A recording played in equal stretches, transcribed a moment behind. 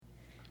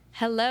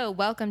Hello,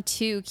 welcome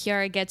to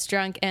Kiara Gets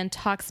Drunk and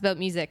Talks About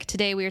Music.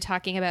 Today we are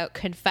talking about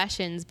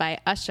Confessions by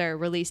Usher,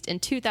 released in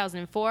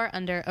 2004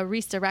 under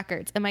Arista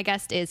Records. And my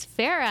guest is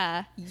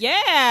Farah. Yeah.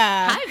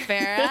 Hi,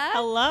 Farah.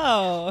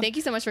 Hello. Thank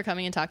you so much for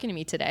coming and talking to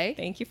me today.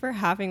 Thank you for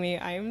having me.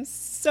 I'm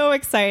so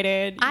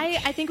excited.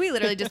 I think we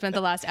literally just spent the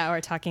last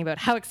hour talking about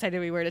how excited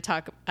we were to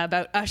talk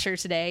about Usher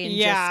today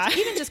and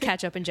just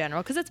catch up in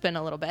general because it's been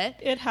a little bit.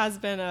 It has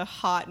been a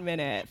hot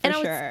minute for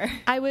sure.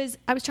 I was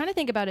trying to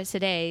think about it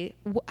today.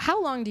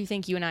 How long do you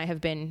think you and I have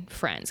been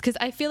friends? Because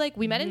I feel like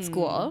we met in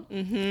school,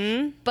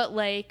 but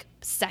like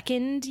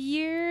second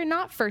year,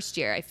 not first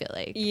year, I feel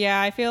like.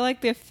 Yeah, I feel like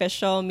the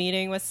official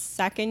meeting was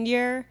second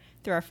year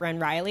through our friend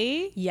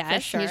Riley.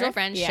 Yes, sure. mutual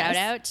friend. Yes. Shout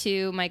out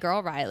to my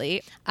girl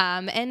Riley.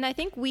 And I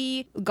think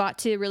we got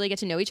to really get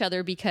to know each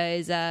other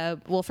because,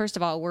 well, first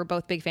of all, we're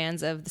both big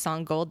fans of the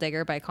song Gold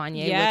Digger by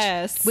Kanye,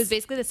 which was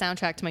basically the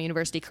soundtrack to my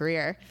university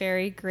career.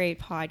 Very great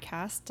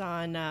podcast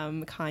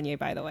on Kanye,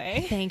 by the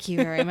way. Thank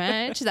you very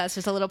much. That's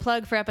just a little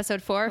plug for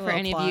episode 4 for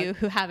any of you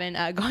who haven't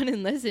gone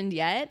and listened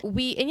yet.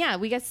 We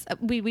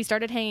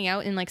started hanging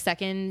out in like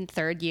second,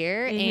 third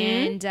year,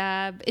 and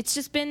it's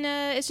just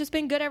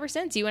been good ever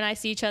since. You and I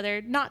see each other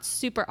not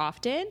super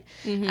often,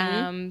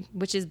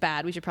 which is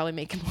bad. We should probably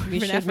make more of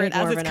an effort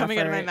as it's coming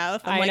out of my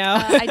mouth. I know.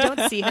 I don't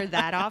see her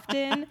that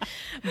often,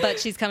 but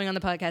she's coming on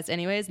the podcast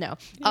anyways. No,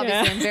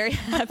 obviously I'm very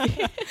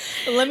happy.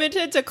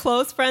 Limited to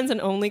close friends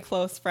and only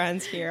close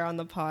friends here on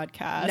the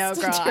podcast. No,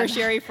 girl.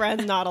 Tertiary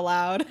friends not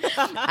allowed.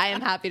 I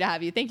am happy to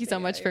have you. Thank you so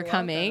much for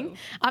coming.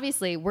 Welcome.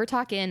 Obviously, we're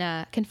talking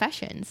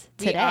Confessions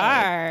today. We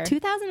are.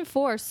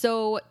 2004.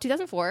 So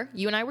 2004,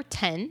 you and I were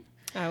 10.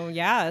 Oh,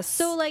 yes.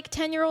 So, like,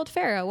 10-year-old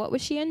Farah, what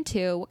was she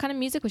into? What kind of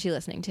music was she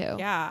listening to?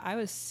 Yeah, I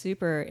was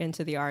super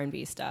into the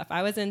R&B stuff.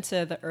 I was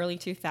into the early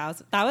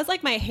 2000s. That was,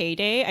 like, my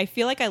heyday. I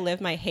feel like I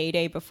lived my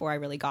heyday before I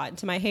really got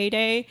into my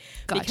heyday.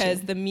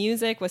 Because the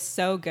music was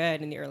so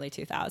good in the early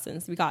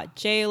 2000s. We got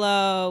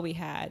J-Lo. We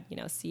had,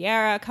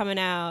 Ciara coming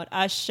out,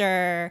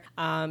 Usher,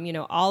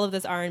 all of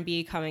this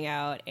R&B coming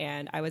out.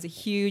 And I was a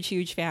huge,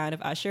 huge fan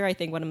of Usher. I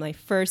think one of my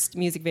first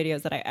music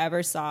videos that I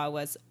ever saw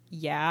was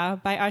Yeah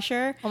by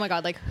Usher. Oh my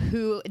God, like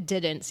who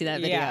didn't see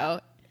that video?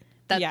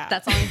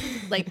 That song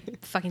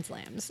like fucking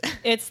slams.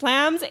 It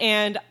slams,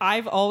 and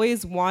I've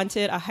always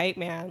wanted a hype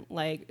man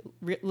like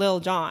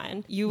Lil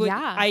Jon.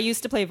 I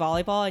used to play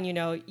volleyball, and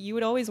you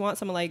would always want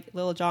someone like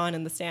Lil Jon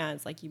in the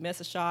stands. Like you miss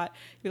a shot,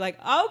 you're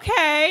like,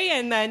 okay,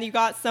 and then you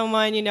got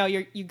someone,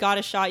 you got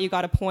a shot, you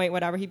got a point,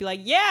 whatever. He'd be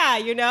like, yeah,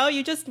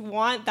 you just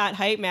want that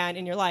hype man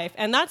in your life,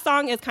 and that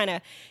song is kind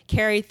of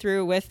carried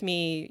through with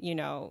me,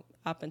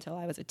 up until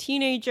I was a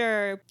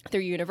teenager,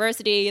 through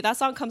university. That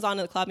song comes on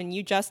in the club and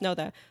you just know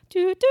the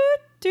doo doo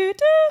doo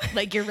doo.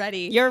 Like you're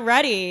ready. You're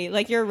ready.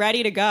 Like you're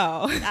ready to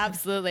go.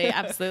 Absolutely.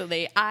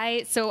 Absolutely.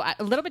 So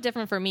a little bit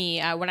different for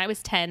me. When I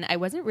was 10, I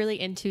wasn't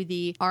really into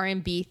the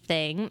R&B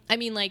thing. I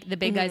mean, like the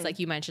big guys, like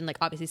you mentioned, like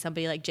obviously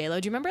somebody like J-Lo.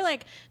 Do you remember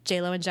like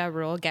J-Lo and Ja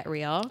Rule, Get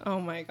Real? Oh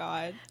my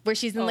God. Where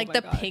she's in like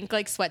the pink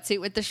like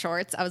sweatsuit with the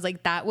shorts. I was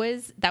like, that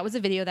was a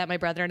video that my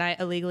brother and I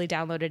illegally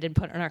downloaded and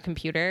put on our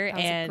computer.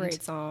 That was a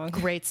great song.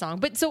 Great song.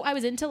 But so I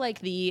was into like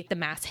the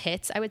mass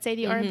hits, I would say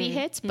the R&B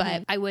hits,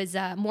 but I was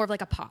more of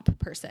like a pop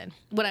person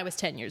when I was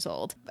 10 years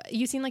old.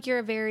 You seem like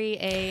you're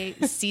a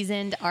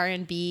seasoned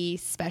R&B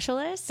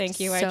specialist. Thank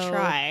you. I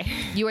try.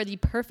 You are the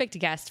perfect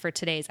guest for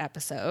today's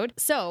episode.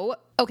 So,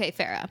 okay,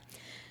 Farah.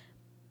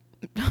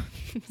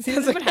 This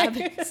is what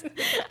happens.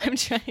 I'm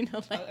trying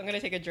to I'm going to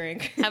take a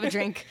drink. Have a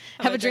drink.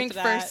 Have a drink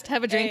first.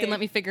 Have a drink and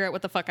let me figure out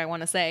what the fuck I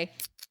want to say.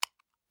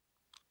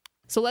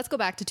 So let's go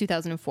back to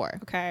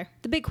 2004. Okay.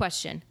 The big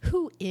question,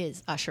 who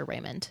is Usher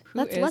Raymond?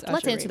 Let's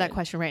answer that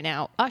question right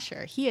now.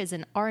 Usher, he is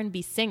an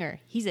R&B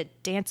singer. He's a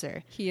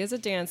dancer. He is a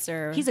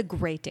dancer. He's a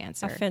great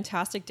dancer. A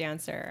fantastic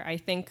dancer. I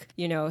think,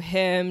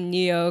 him,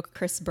 Neo,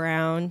 Chris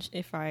Brown,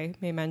 if I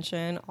may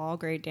mention, all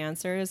great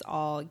dancers,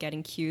 all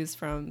getting cues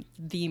from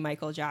the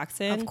Michael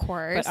Jackson. Of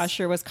course. But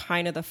Usher was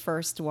kind of the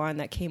first one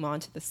that came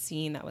onto the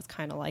scene that was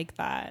kind of like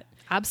that.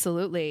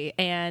 Absolutely.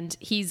 And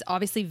he's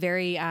obviously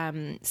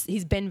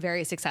he's been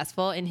very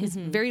successful in his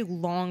very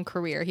long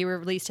career. He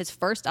released his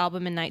first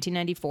album in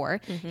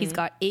 1994. He's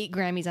got 8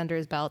 Grammys under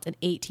his belt and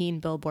 18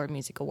 Billboard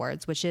Music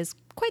Awards, which is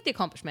quite the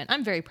accomplishment.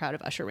 I'm very proud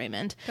of Usher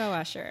Raymond. Go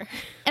Usher.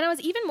 And I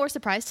was even more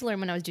surprised to learn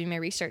when I was doing my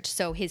research.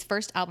 So his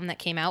first album that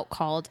came out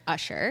called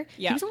Usher,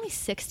 he was only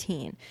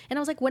 16. And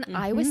I was like, when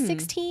I was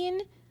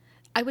 16...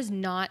 I was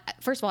not,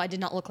 first of all, I did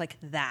not look like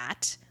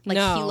that. Like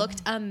he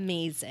looked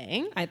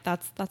amazing.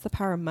 That's the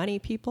power of money,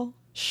 people.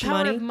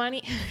 Power of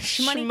money.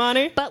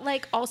 Shmoney. But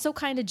like also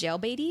kind of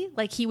jailbaity.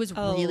 Like he was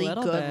really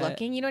good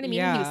looking. You know what I mean?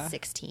 Yeah. He was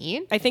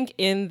 16. I think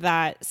in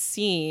that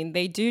scene,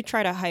 they do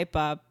try to hype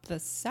up the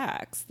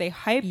sex. They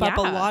hype up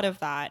a lot of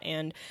that.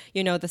 And,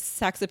 the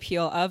sex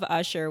appeal of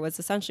Usher was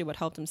essentially what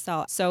helped him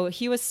sell. So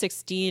he was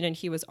 16 and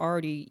he was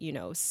already,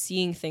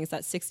 seeing things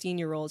that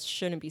 16-year-olds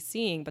shouldn't be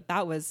seeing. But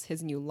that was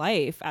his new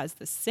life as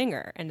the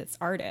singer and its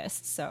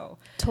artist. So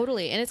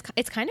totally. And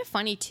it's kind of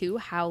funny too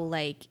how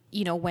like,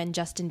 when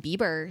Justin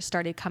Bieber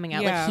started coming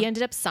out, like he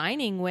ended up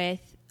signing with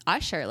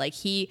Usher. Like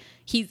he's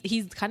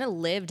kind of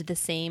lived the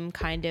same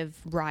kind of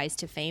rise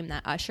to fame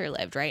that Usher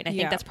lived, right? And I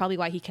think that's probably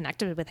why he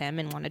connected with him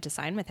and wanted to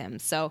sign with him.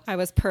 So I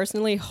was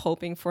personally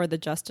hoping for the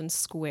Justin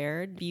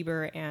Squared,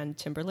 Bieber and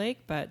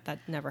Timberlake, but that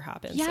never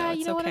happened. Yeah, so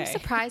you know what? I'm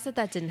surprised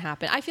that didn't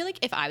happen. I feel like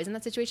if I was in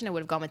that situation, I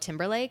would have gone with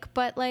Timberlake,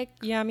 but like,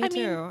 yeah, me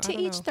too. To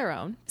each their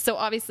own. So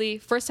obviously,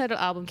 first title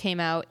album came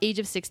out age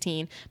of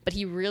 16, but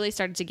he really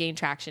started to gain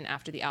traction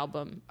after the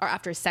album, or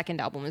after his second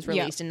album was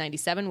released in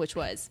 97, which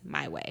was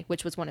My Way,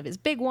 which was one of his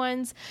big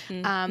ones.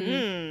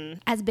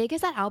 As big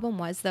as that album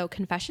was, though,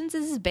 Confessions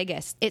is his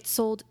biggest. It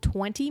sold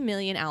 20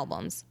 million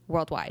albums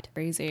worldwide.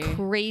 Crazy.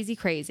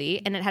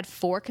 And it had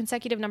 4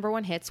 consecutive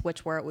 #1 hits,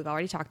 which were, we've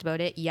already talked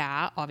about it.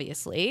 Yeah,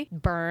 obviously.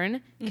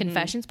 Burn,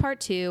 Confessions Part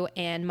 2,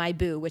 and My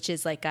Boo, which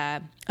is like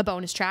a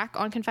bonus track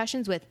on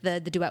Confessions with the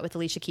duet with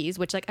Alicia Keys,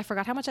 which like I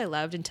forgot how much I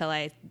loved until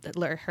I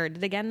heard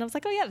it again. And I was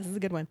like, oh yeah, this is a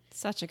good one.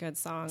 Such a good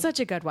song. Such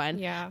a good one.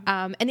 Yeah.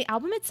 And the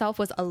album itself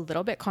was a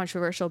little bit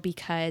controversial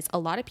because a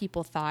lot of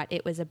people thought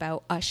it was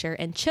about Usher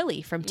and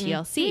Chili from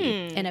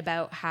TLC and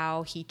about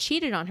how he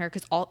cheated on her,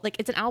 because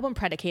it's an album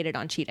predicated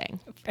on cheating.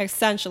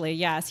 Essentially,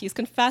 yes. He's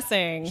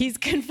confessing.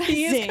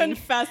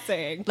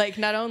 Like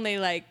not only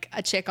like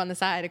a chick on the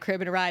side, a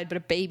crib and a ride, but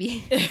a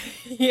baby.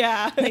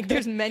 Yeah. Like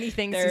there's many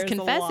things he's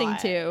confessing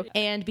to.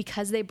 And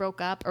because they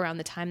broke up around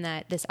the time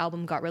that this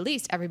album got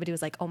released, everybody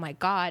was like, oh my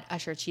God,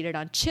 Usher cheated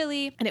on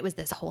Chili. And it was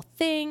this whole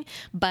thing.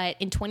 But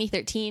in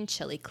 2013,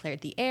 Chili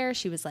cleared the air.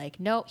 She was like,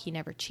 no, he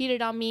never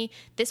cheated on me.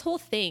 This whole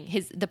thing,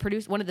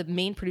 one of the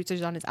main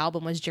producers on his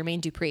album was Jermaine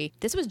Dupri.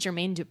 This was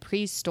Jermaine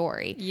Dupri's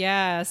story.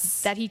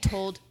 Yes. That he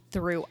told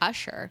through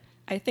Usher.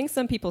 I think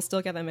some people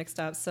still get that mixed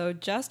up. So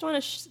just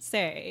want to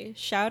say,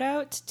 shout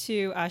out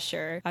to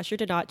Usher. Usher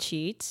did not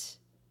cheat.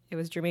 It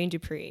was Jermaine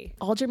Dupri.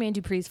 All Jermaine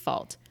Dupri's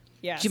fault.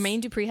 Yes.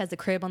 Jermaine Dupri has the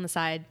crib on the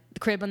side, the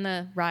crib on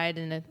the ride,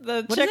 and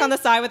the chick on the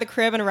side with the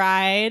crib and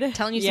ride.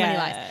 Telling you so many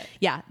lies.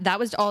 Yeah, that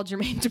was all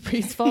Jermaine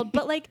Dupri's fault.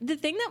 But like the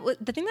thing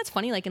that's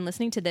funny, like in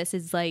listening to this,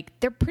 is like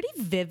they're pretty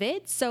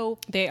vivid. So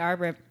they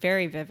are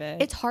very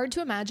vivid. It's hard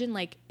to imagine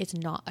like it's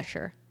not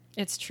Usher.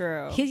 It's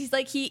true. He's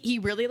like he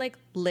really like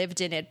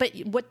lived in it. But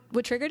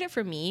what triggered it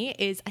for me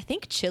is I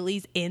think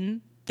Chili's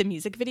in the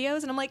music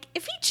videos, and I'm like,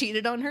 if he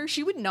cheated on her,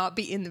 she would not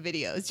be in the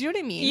videos. Do you know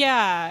what I mean?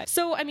 Yeah.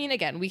 So I mean,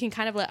 again, we can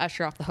kind of let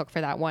Usher off the hook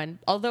for that one.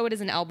 Although it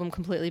is an album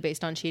completely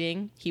based on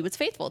cheating, he was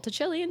faithful to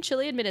Chili, and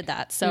Chili admitted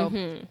that. So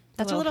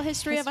that's a little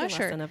history of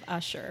Usher.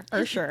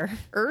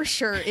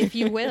 Usher, if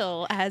you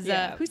will, as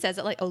who says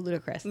it? Like, oh,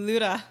 Ludacris.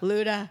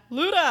 Luda.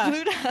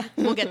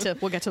 We'll get to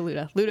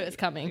Luda. Luda is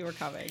coming. We were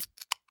coming.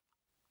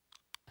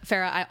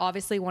 Farrah, I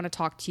obviously want to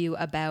talk to you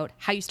about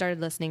how you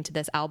started listening to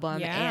this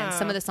album and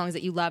some of the songs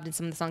that you loved and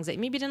some of the songs that you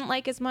maybe didn't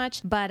like as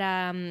much. But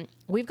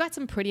we've got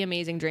some pretty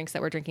amazing drinks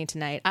that we're drinking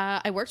tonight.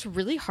 I worked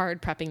really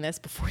hard prepping this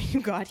before you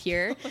got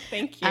here.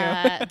 Thank you.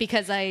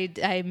 Because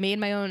I made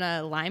my own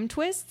lime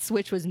twists,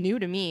 which was new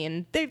to me,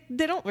 and they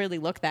don't really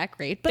look that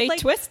great. But they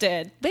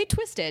twisted. They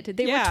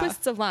were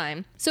twists of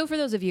lime. So for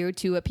those of you,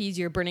 to appease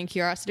your burning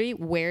curiosity,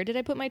 where did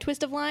I put my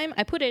twist of lime?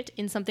 I put it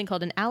in something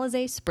called an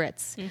Alizé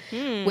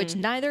Spritz, which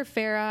neither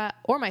Farrah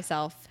or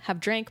myself have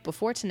drank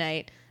before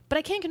tonight, but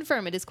I can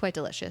confirm it is quite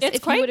delicious. It's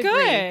quite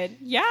good.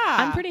 Yeah.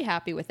 I'm pretty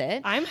happy with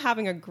it. I'm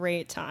having a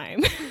great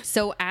time.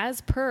 So as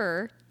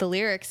per the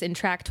lyrics in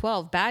track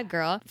 12, Bad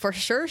Girl, for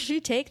sure she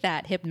take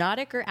that,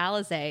 Hypnotic or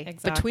Alizé.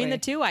 Exactly. Between the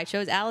two, I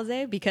chose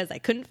Alizé because I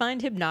couldn't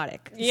find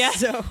Hypnotic. Yeah.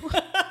 So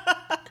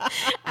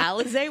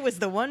Alizé was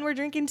the one we're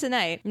drinking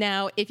tonight.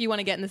 Now, if you want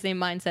to get in the same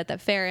mindset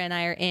that Farrah and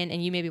I are in,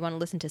 and you maybe want to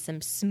listen to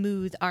some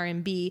smooth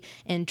R&B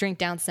and drink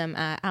down some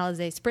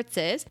Alizé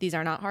spritzes, these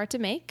are not hard to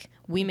make.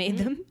 We made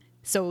them.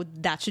 So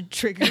that should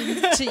trigger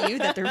to you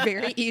that they're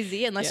very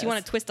easy, unless you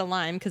want to twist a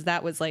lime, because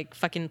that was like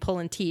fucking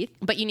pulling teeth.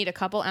 But you need a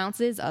couple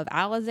ounces of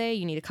Alizé.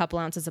 You need a couple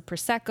ounces of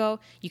Prosecco.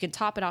 You can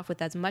top it off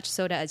with as much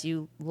soda as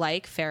you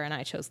like. Farrah and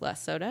I chose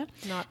less soda.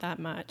 Not that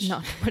much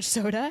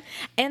soda.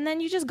 And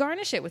then you just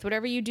garnish it with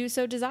whatever you do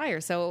so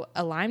desire. So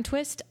a lime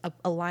twist,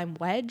 a lime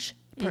wedge,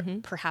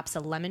 perhaps a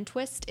lemon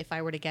twist if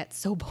I were to get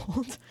so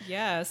bold.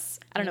 Yes.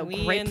 I don't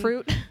know,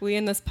 grapefruit. We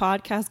in this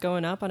podcast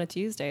going up on a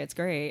Tuesday. It's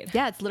great.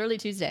 Yeah, it's literally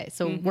Tuesday.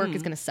 So work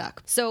is going to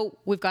suck. So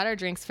we've got our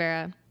drinks,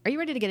 Farrah. Are you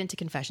ready to get into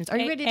confessions? Are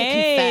you ready to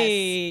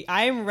confess?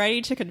 I'm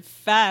ready to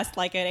confess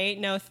like it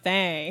ain't no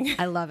thing.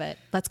 I love it.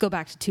 Let's go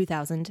back to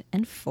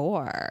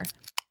 2004.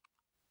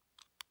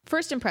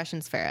 First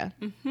impressions, Farrah.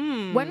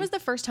 When was the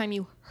first time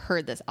you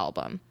heard this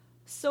album?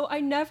 So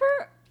I never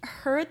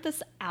heard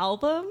this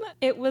album.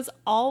 It was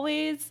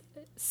always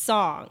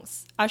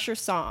songs, Usher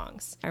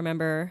songs. I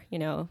remember,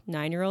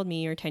 9-year-old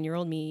me or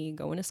 10-year-old me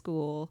going to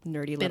school,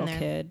 nerdy little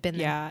kid.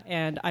 Yeah.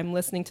 And I'm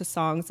listening to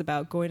songs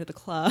about going to the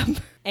club.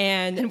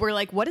 And we're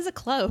like, what is a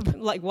club?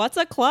 Like, what's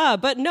a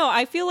club? But no,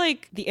 I feel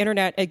like the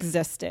internet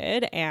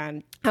existed,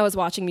 and I was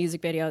watching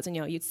music videos, and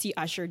you'd see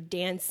Usher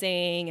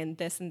dancing and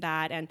this and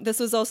that. And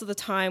this was also the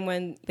time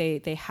when they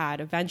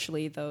had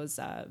eventually those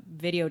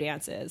video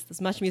dances,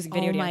 those Much Music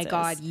video dances. Oh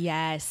my God,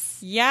 yes.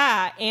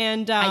 Yeah.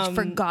 And I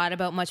forgot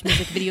about Much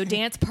Music video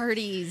dance dance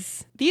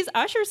parties. These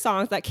Usher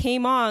songs that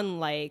came on,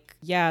 like,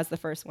 Yeah is the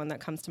first one that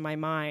comes to my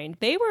mind.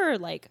 They were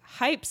like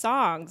hype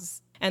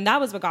songs. And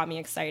that was what got me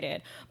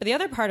excited. But the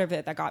other part of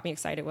it that got me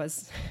excited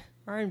was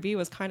R&B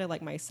was kind of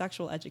like my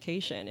sexual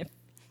education, if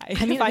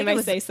I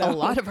might say so. A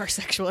lot of our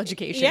sexual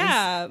education.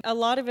 Yeah. A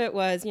lot of it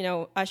was,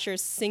 Usher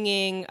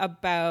singing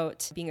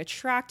about being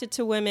attracted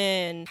to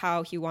women,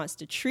 how he wants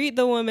to treat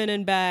the woman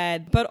in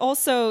bed, but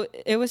also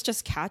it was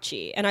just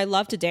catchy. And I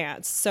love to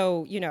dance.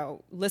 So,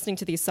 listening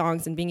to these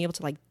songs and being able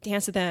to like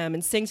dance to them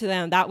and sing to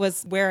them, that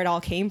was where it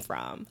all came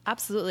from.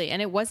 Absolutely.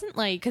 And it wasn't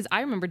like, because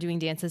I remember doing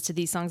dances to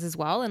these songs as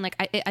well. And like,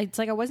 it's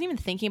like I wasn't even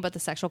thinking about the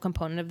sexual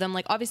component of them.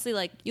 Like, obviously,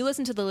 like you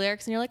listen to the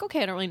lyrics and you're like,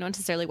 okay, I don't really know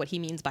necessarily what he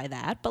means by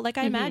that. But like,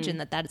 I imagine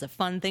that is a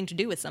fun thing to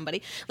do with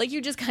somebody. Like you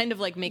just kind of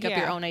like make up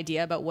your own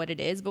idea about what it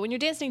is. But when you're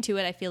dancing to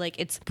it, I feel like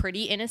it's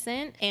pretty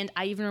innocent. And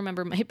I even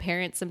remember my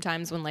parents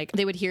sometimes when like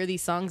they would hear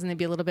these songs and they'd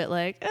be a little bit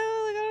like, oh,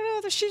 like, I don't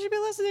know if she should be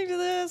listening to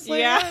this. Like,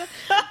 yeah.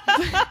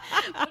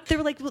 They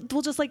were like,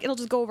 we'll just like, it'll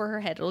just go over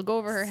her head. It'll go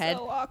over her head.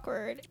 So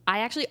awkward. I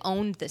actually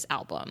owned this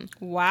album.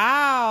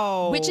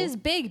 Wow. Which is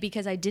big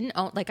because I didn't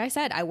own, like I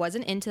said, I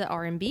wasn't into the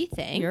R&B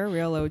thing. You're a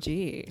real OG.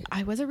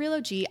 I was a real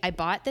OG. I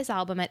bought this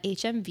album at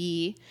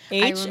HMV.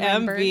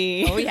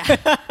 HMV. Oh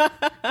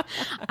yeah.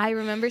 I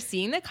remember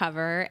seeing the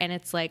cover and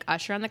it's like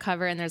Usher on the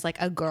cover and there's like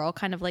a girl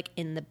kind of like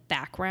in the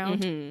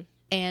background. Mm-hmm.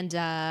 And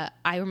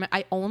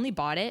I only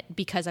bought it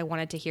because I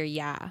wanted to hear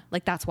Yeah.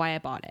 Like, that's why I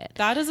bought it.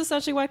 That is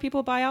essentially why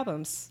people buy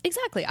albums.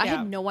 Exactly. I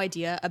had no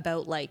idea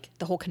about, like,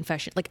 the whole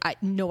Confession. Like, I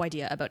had no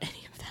idea about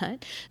any of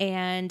that.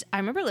 And I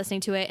remember listening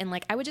to it, and,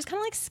 like, I would just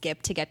kind of, like,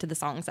 skip to get to the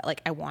songs that,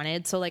 like, I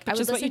wanted. So, like, I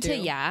would listen to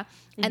Yeah.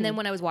 Mm-hmm. And then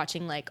when I was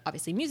watching, like,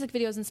 obviously music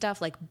videos and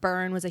stuff, like,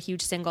 Burn was a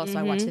huge single. So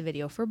I watched the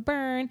video for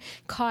Burn.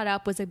 Caught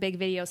Up was a big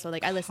video. So,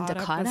 like, I listened to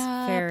Caught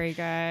Up. Very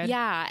good.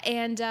 Yeah.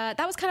 And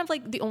that was kind of,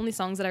 like, the only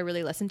songs that I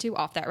really listened to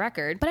off that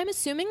record. But I'm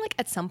assuming like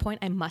at some point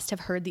I must have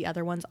heard the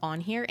other ones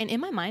on here. And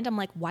in my mind, I'm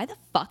like, why the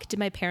fuck did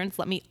my parents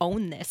let me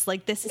own this?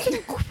 Like, this is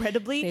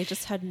incredibly... They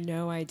just had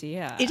no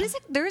idea. It is,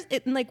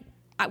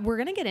 we're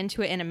going to get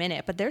into it in a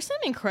minute, but there's some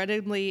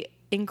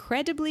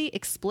incredibly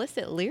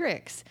explicit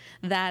lyrics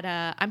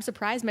that I'm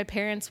surprised my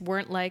parents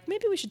weren't like,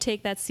 maybe we should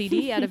take that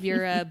CD out of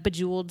your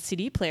bejeweled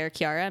CD player,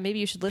 Kiara. Maybe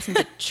you should listen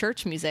to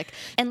church music.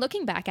 And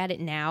looking back at it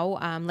now,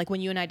 like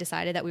when you and I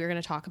decided that we were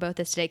going to talk about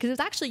this today, because it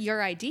was actually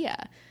your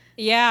idea.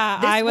 Yeah,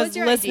 I was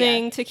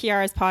listening to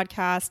Kiara's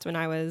podcast when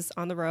I was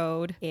on the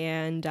road,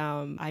 and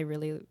I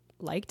really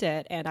liked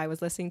it. And I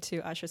was listening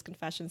to Usher's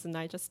Confessions, and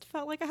I just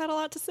felt like I had a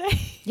lot to say.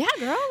 Yeah,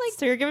 girl. Like,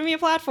 so you're giving me a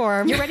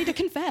platform. You're ready to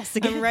confess.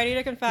 I'm ready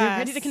to confess. You're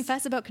ready to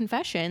confess about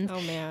confessions.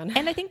 Oh, man.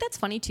 And I think that's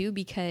funny, too,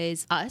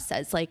 because us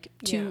as, like,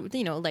 two,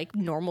 like,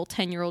 normal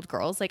 10-year-old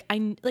girls, like,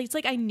 it's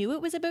like I knew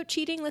it was about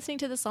cheating listening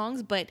to the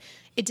songs, but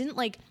it didn't,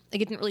 it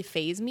didn't really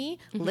faze me.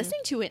 Mm-hmm.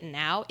 Listening to it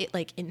now, it,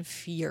 like,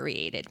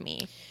 infuriated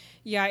me.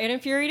 Yeah, it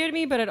infuriated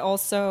me, but it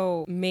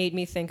also made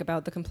me think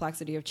about the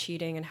complexity of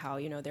cheating and how,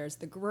 there's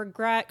the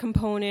regret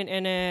component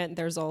in it.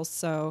 There's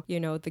also,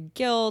 the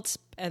guilt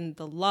and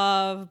the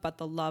love, but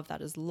the love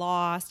that is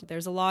lost.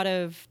 There's a lot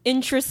of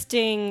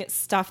interesting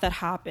stuff that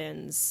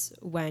happens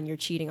when you're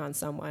cheating on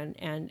someone.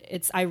 And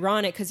it's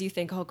ironic because you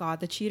think, oh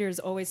God, the cheater is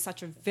always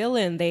such a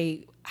villain.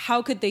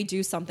 How could they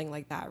do something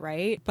like that,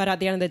 right? But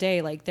at the end of the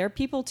day, like, they're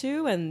people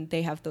too, and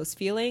they have those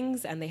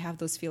feelings, and they have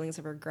those feelings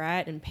of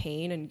regret and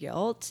pain and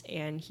guilt.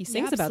 And he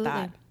sings about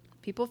that.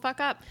 People fuck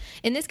up.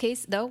 In this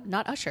case, though,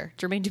 not Usher,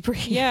 Jermaine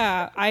Dupri.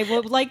 Yeah, I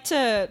would like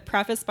to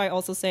preface by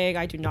also saying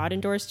I do not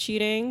endorse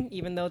cheating,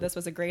 even though this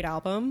was a great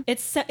album. It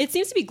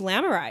seems to be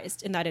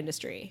glamorized in that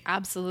industry.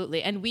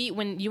 Absolutely. And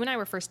when you and I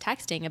were first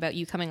texting about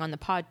you coming on the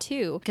pod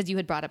too, because you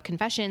had brought up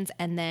Confessions,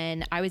 and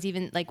then I was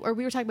even like, or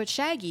we were talking about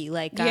Shaggy,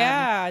 like,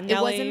 Nelly,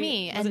 it wasn't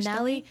me. And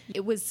Nelly,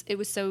 it was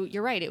so,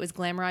 you're right, it was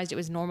glamorized, it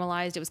was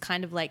normalized, it was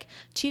kind of like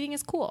cheating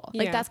is cool.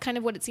 Like, that's kind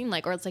of what it seemed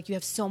like. Or it's like, you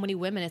have so many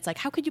women, it's like,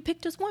 how could you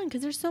pick just one?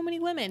 Because there's so many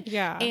women.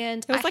 Yeah.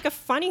 And it was like a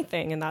funny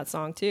thing in that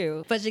song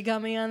too. But you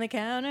got me on the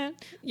counter.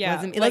 Yeah.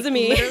 Wasn't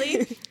me.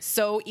 Literally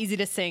so easy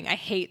to sing. I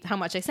hate how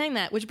much I sang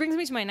that, which brings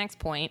me to my next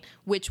point,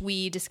 which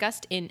we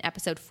discussed in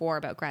episode 4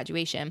 about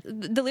graduation.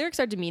 The lyrics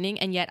are demeaning,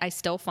 and yet I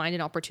still find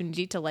an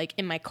opportunity to, like,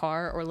 in my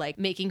car or like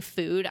making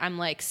food, I'm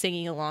like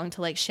singing along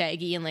to like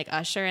Shaggy and like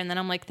Usher, and then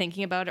I'm like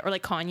thinking about it, or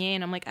like Kanye,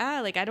 and I'm like,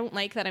 like, I don't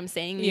like that I'm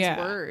saying these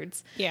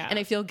words. Yeah. And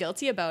I feel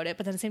guilty about it,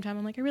 but then at the same time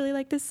I'm like, I really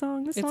like this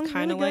song. This song's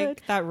kind of really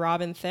like that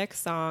Robin Thicke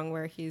song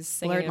where he's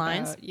singing Blurred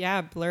Lines.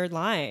 Blurred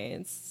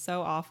Lines.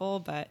 So awful,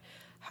 but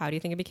how do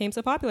you think it became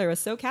so popular? It was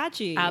so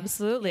catchy.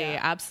 Absolutely.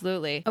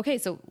 Absolutely. Okay,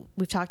 so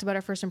we've talked about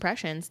our first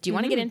impressions. Do you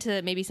want to get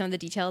into maybe some of the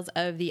details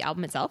of the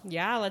album itself?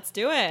 Yeah, let's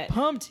do it.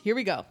 Pumped. Here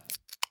we go.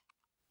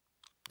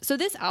 So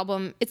this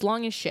album, it's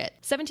long as shit.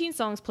 17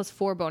 songs plus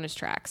 4 bonus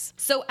tracks.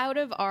 So out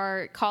of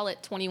our, call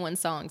it 21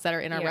 songs that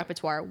are in our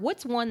repertoire,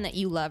 what's one that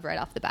you love right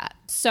off the bat?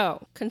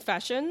 So,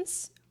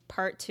 Confessions,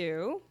 Part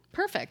 2.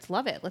 Perfect.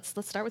 Love it. Let's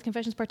start with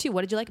Confessions Part 2. What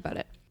did you like about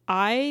it?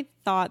 I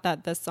thought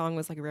that this song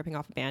was like ripping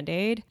off a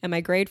Band-Aid, and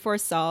my grade 4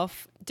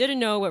 self didn't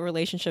know what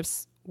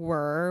relationships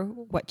were,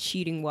 what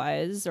cheating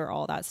was, or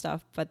all that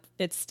stuff, but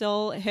it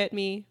still hit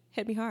me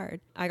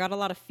hard. I got a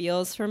lot of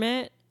feels from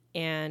it,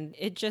 and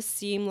it just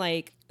seemed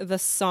like the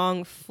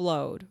song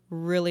flowed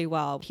really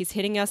well. He's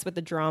hitting us with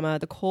the drama,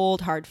 the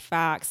cold, hard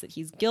facts that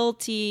he's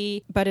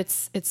guilty, but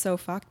it's so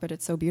fucked, but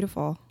it's so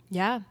beautiful.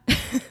 Yeah.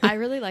 I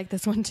really like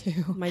this one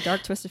too. My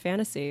dark twisted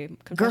fantasy,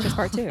 Confessions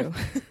Part 2.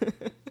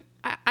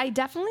 I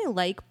definitely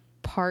like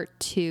Part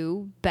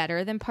 2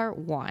 better than Part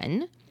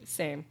 1.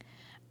 Same.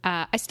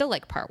 I still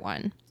like Part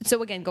 1.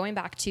 So again, going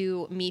back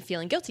to me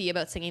feeling guilty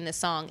about singing this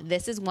song,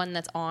 this is one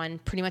that's on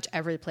pretty much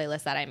every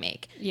playlist that I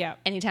make. Yeah.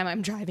 Anytime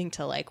I'm driving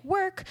to like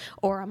work,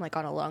 or I'm like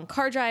on a long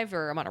car drive,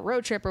 or I'm on a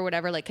road trip or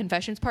whatever, like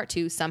Confessions Part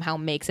 2 somehow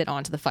makes it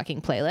onto the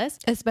fucking playlist.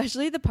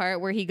 Especially the part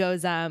where he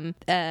goes,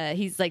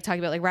 he's like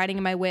talking about like riding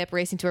in my whip,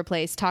 racing to her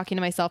place, talking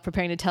to myself,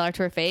 preparing to tell her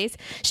to her face.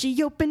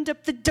 She opened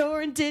up the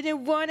door and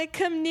didn't want to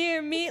come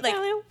near me. Like,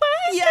 what?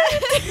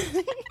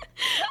 Yeah.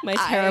 My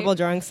terrible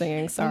drunk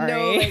singing, sorry.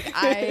 No, like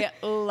I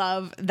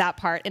love that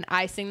part, and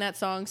I sing that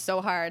song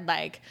so hard,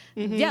 like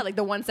like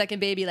the 1 second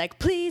baby, like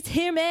please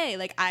hear me,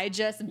 like I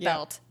just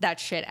belt that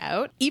shit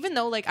out, even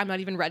though like I'm not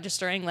even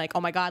registering like,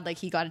 oh my god, like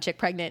he got a chick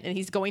pregnant and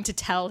he's going to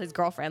tell his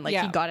girlfriend like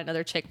he got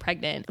another chick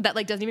pregnant. That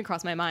like doesn't even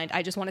cross my mind.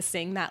 I just want to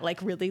sing that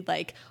like really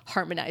like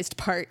harmonized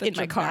part in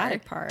my car.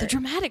 The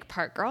dramatic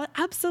part, girl.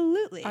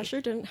 Absolutely. Usher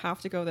didn't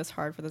have to go this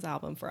hard for this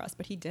album for us,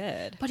 but he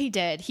did.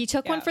 He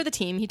took one for the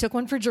team. He took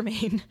one for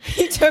Jermaine.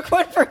 He took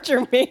one for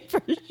Jermaine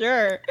for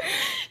sure.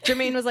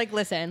 Jermaine was like,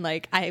 listen,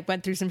 like I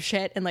went through some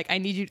shit, and like I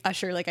need you,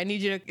 Usher, like I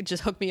need you to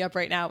just hook me up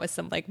right now with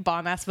some like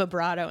bomb ass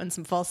vibrato and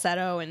some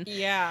falsetto, and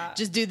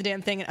just do the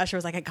damn thing. And Usher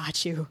was like, I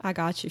got you,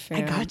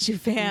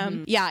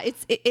 fam. Yeah,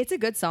 it's a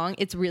good song.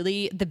 It's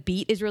really, the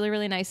beat is really,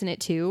 really nice in it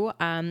too.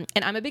 And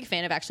I'm a big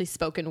fan of actually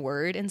spoken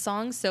word in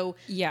songs. So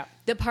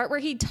the part where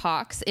he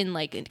talks in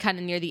like kind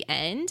of near the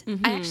end,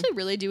 I actually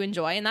really do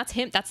enjoy. And that's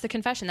him. That's the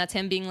confession. That's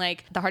him being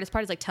like, the hardest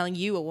part is like telling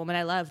you, a woman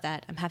I love,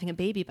 that I'm having a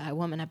baby by a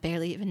woman I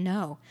barely even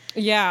know.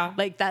 Yeah.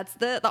 Like that's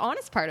the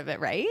honest part of it,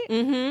 right?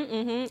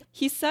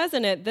 He says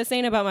in it, this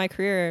ain't about my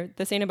career.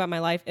 This ain't about my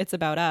life. It's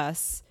about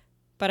us.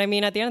 But I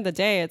mean, at the end of the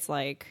day, it's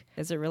like,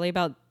 is it really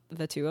about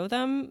the two of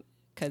them?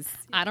 Because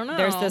I don't know.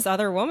 There's this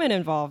other woman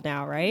involved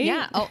now, right?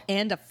 Yeah. Oh,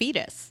 and a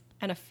fetus.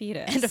 And a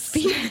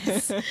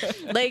fetus.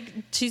 Like,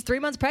 she's 3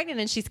 months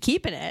pregnant and she's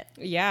keeping it.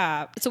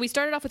 Yeah. So we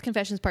started off with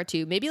Confessions Part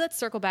 2. Maybe let's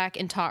circle back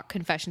and talk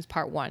Confessions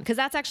Part 1, because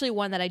that's actually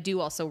one that I do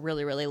also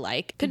really, really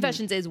like.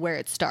 Confessions is where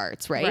it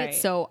starts, right?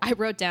 So I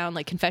wrote down,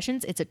 like,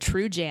 Confessions, it's a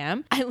true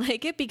jam. I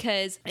like it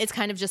because it's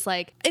kind of just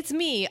like, it's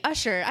me,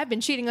 Usher, I've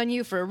been cheating on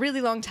you for a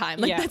really long time.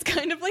 Like, that's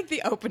kind of like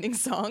the opening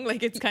song.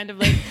 Like, it's kind of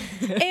like,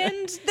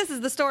 and this is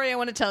the story I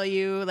want to tell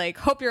you. Like,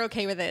 hope you're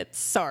okay with it.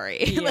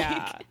 Sorry.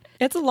 Yeah.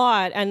 It's a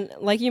lot. And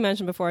like you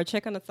mentioned before, a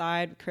chick on the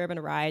side, crib and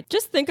a ride.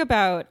 Just think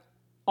about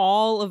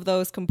all of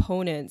those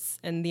components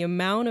and the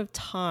amount of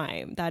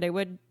time that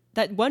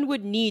one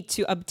would need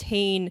to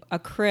obtain a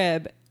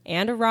crib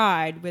and a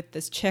ride with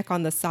this chick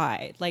on the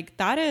side. Like,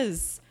 that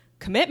is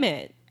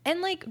commitment. And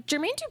like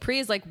Jermaine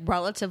Dupri is like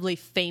relatively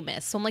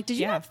famous. So I'm like, did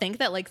you not think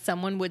that like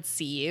someone would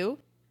see you?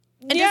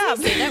 And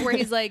doesn't he say that where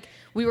he's like,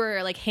 we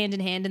were like hand in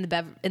hand in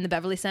the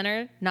Beverly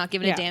Center, not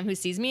giving a damn who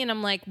sees me, and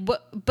I'm like,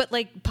 but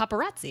like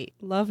paparazzi.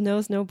 Love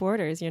knows no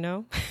borders, you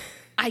know.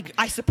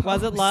 I suppose.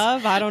 Was it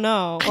love? I don't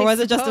know. Or was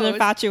it just an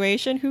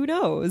infatuation? Who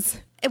knows?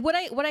 What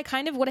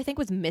I think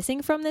was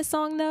missing from this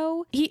song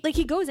though,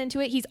 he goes into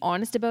it, he's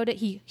honest about it,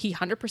 he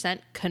 100%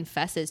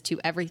 confesses to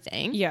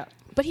everything. Yeah.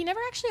 But he never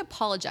actually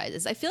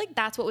apologizes. I feel like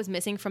that's what was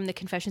missing from the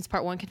Confessions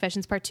Part 1,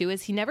 Confessions Part 2,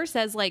 is he never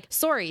says like,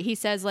 sorry. He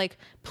says like,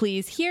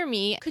 please hear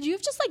me. Could you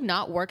have just like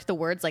not worked the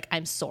words like,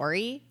 I'm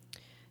sorry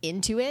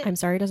into it? I'm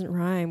sorry doesn't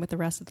rhyme with the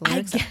rest of the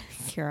lyrics,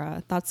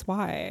 Kira. That's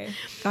why.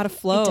 Gotta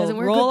flow. It doesn't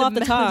work roll with off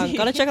the tongue.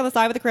 Gotta check on the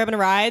side with a crib and a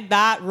ride.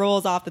 That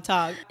rolls off the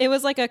tongue. It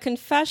was like a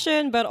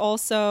confession, but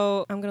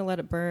also, I'm gonna let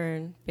it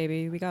burn,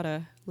 baby. We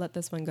gotta let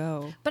this one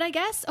go. But I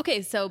guess,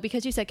 okay, so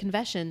because you said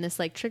confession, this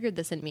like triggered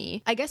this in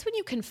me. I guess when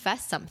you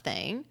confess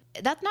something,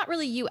 that's not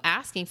really you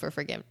asking for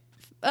forgiveness.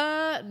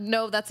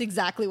 No, that's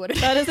exactly what it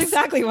is. That is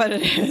exactly what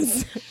it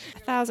is.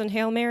 1,000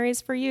 Hail Marys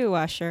for you,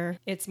 Usher.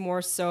 It's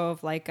more so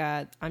of like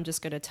I'm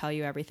just going to tell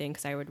you everything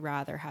because I would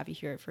rather have you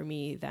hear it from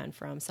me than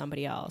from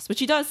somebody else, which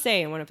he does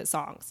say in one of his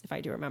songs, if I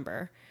do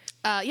remember.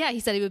 He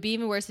said it would be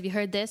even worse if you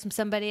heard this from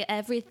somebody.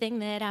 Everything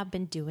that I've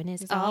been doing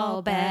is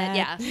all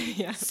bad.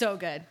 Yeah. So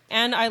good.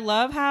 And I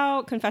love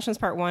how Confessions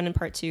Part 1 and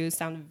Part 2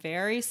 sound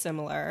very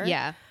similar.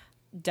 Yeah.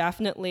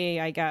 Definitely,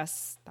 I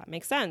guess that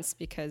makes sense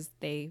because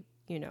they,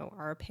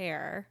 are a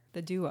pair,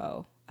 the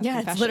duo.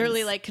 Yeah, it's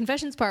literally like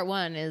Confessions Part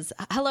 1 is,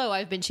 hello,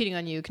 I've been cheating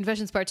on you.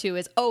 Confessions Part 2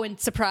 is, oh, and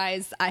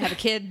surprise, I have a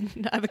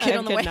kid. I have a kid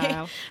on the way.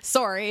 Now.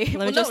 Sorry.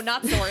 No,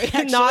 not sorry,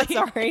 actually. Not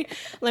sorry.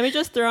 Let me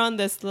just throw on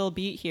this little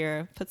beat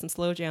here, put some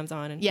slow jams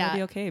on, and it'll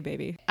be okay,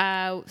 baby.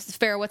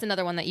 Farrah, what's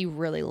another one that you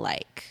really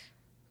like?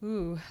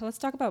 Ooh, let's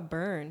talk about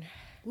Burn.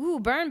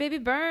 Ooh, Burn, baby,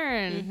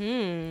 Burn.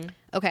 Mm-hmm.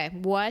 Okay,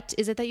 what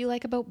is it that you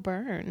like about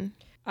Burn?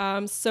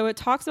 So it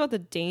talks about the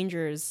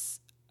dangers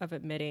of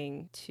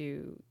admitting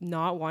to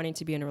not wanting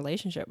to be in a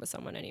relationship with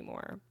someone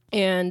anymore.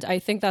 And I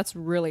think that's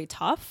really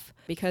tough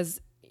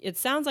because it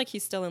sounds like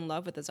he's still in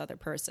love with this other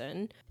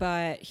person,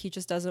 but he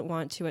just doesn't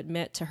want to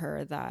admit to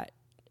her that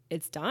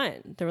it's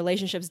done. The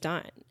relationship's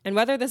done. And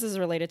whether this is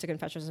related to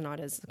Confessions or not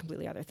is a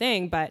completely other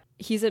thing, but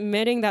he's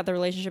admitting that the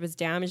relationship is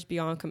damaged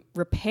beyond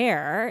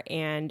repair,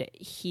 and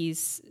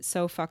he's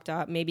so fucked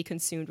up, maybe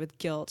consumed with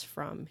guilt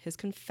from his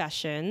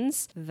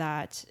confessions,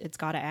 that it's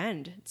got to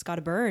end. It's got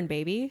to burn,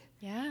 baby.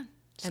 Yeah.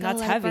 And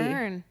that's heavy.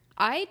 Burn.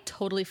 I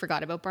totally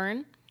forgot about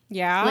Burn.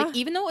 Yeah. Like,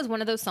 even though it was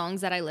one of those songs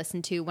that I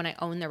listened to when I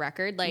owned the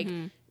record, like,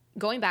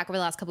 going back over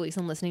the last couple of weeks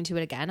and listening to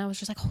it again, I was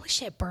just like, holy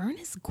shit, Burn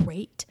is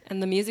great.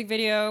 And the music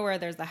video where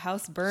there's the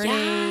house burning.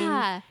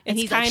 Yeah. And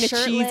he's kind of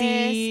like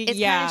cheesy. It's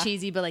kind of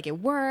cheesy, but like it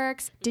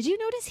works. Did you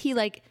notice he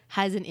like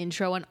has an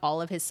intro on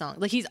all of his songs?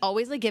 Like he's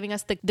always like giving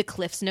us the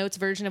Cliff's Notes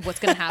version of what's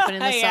going to happen in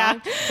the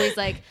song. Where he's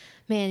like,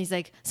 man, he's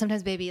like,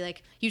 sometimes baby,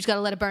 like you just got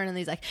to let it burn. And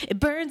he's like, it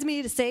burns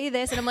me to say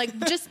this. And I'm like,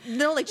 just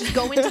go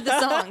into the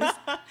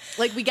songs.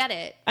 Like we get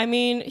it. I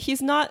mean,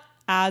 he's not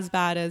as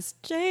bad as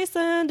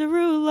Jason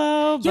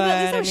Derulo, yeah, but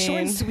at least they're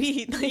short and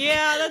sweet. Like,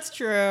 yeah, that's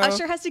true.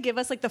 Usher has to give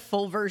us like the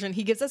full version.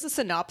 He gives us a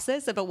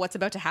synopsis about what's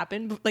about to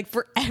happen. Like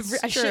for every,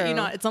 I shit you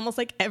not, it's almost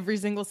like every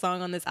single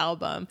song on this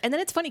album. And then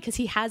it's funny because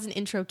he has an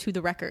intro to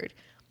the record.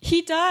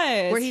 He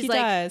does. Where he's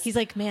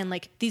like, man,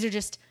 like these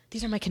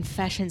are my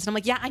confessions. And I'm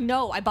like, yeah, I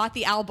know. I bought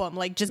the album.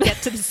 Like, just get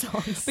to the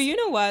songs. But you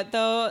know what,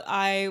 though?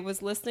 I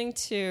listened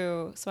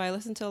to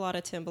a lot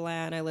of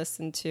Timbaland. I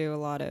listened to a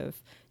lot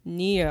of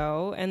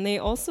Neo, and they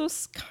also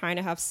kind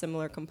of have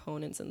similar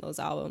components in those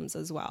albums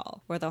as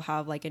well, where they'll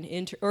have like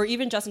an or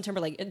even Justin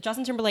Timberlake.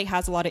 Justin Timberlake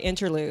has a lot of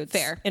interludes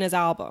in his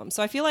album.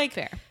 So I feel like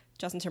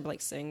Justin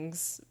Timberlake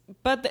sings,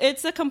 but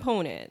it's a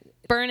component.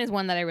 Burn is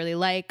one that I really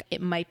like.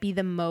 It might be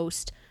the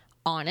most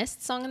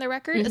honest song on the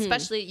record,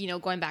 especially, you know,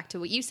 going back to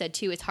what you said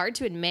too, it's hard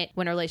to admit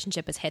when a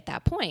relationship has hit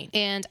that point.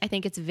 And I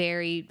think it's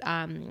very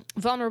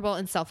vulnerable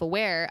and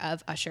self-aware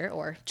of Usher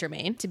or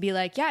Jermaine to be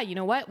like, yeah, you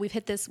know what? We've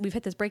hit this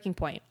breaking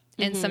point.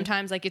 And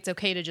sometimes like it's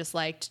okay to just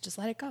let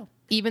it go.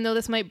 Even though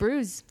this might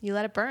bruise, you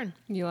let it burn.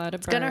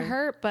 It's gonna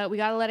hurt, but we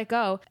gotta let it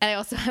go. And I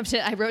also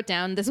I wrote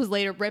down, this was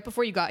later, right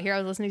before you got here, I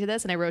was listening to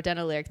this and I wrote down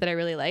a lyric that I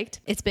really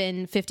liked. It's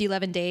been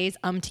 11 days,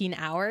 umpteen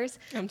hours.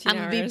 I'm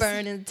gonna be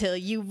burned until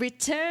you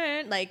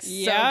return. Like,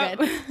 so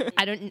good.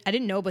 I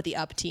didn't know about the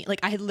umpteen. Like,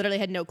 I literally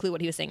had no clue what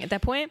he was saying at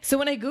that point. So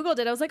when I Googled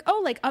it, I was like,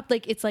 oh, like up,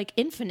 like it's like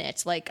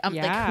infinite. Like,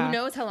 like who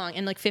knows how long?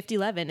 And like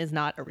 11 is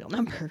not a real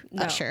number,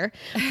 Usher.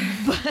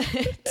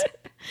 But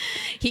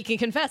he can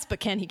confess, but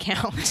can he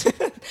count?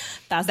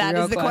 That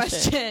is the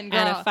question. Girl.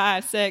 And a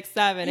 5, 6,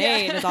 7,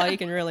 8 is all you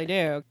can really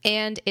do.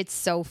 And it's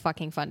so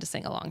fucking fun to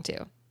sing along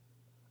to.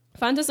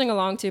 Fun to sing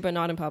along to, but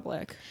not in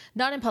public.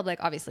 Not in public,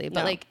 obviously,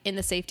 but like in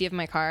the safety of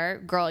my car,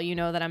 girl, you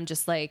know that I'm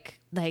just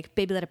like,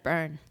 baby, let it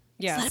burn.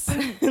 Yes.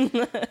 Let it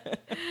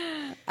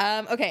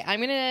burn. Okay,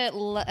 I'm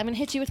gonna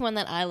hit you with one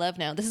that I love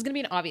now. This is gonna be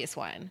an obvious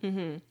one.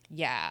 Mm-hmm.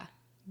 Yeah.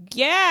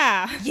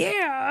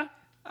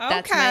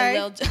 That's my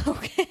Lil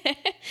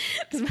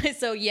okay.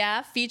 So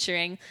yeah,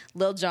 featuring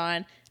Lil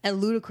Jon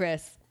and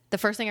Ludacris. The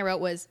first thing I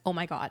wrote was, oh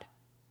my God.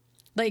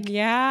 Like,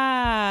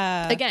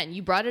 yeah. Again,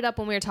 you brought it up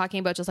when we were talking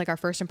about just like our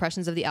first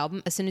impressions of the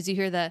album. As soon as you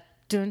hear the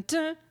dun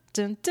dun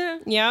dun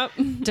dun, yep,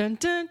 dun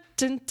dun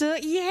dun dun,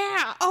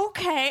 yeah,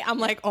 okay. I'm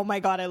like, oh my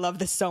God, I love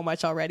this so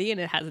much already, and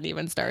it hasn't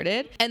even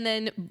started. And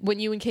then when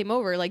you came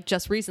over, like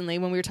just recently,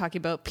 when we were talking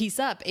about "Peace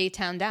Up,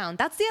 A-Town Down,"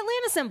 that's the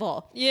Atlanta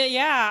symbol.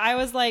 Yeah. I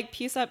was like,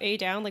 "Peace Up, A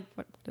Down." Like,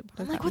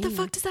 what the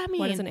fuck does that mean?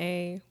 What is an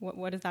A?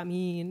 What does that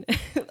mean?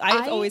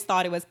 I always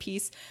thought it was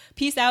peace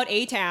out,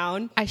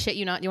 A-Town. I shit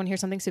you not. You want to hear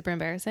something super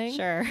embarrassing?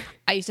 Sure.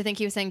 I used to think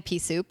he was saying pea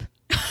soup.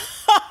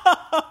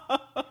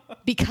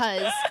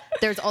 Because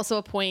there's also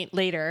a point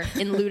later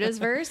in Luda's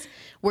verse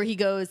where he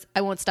goes,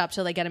 I won't stop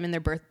till they get him in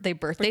their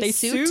birthday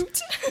suit.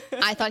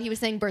 I thought he was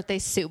saying birthday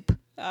soup.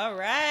 All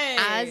right.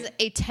 As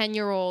a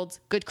 10-year-old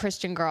good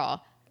Christian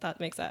girl. That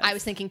makes sense. I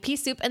was thinking pea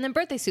soup and then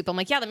birthday soup. I'm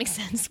like, yeah, that makes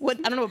sense. I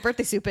don't know what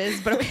birthday soup is,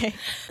 but okay.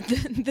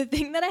 The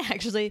thing that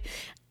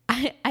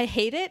I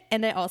hate it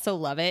and I also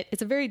love it.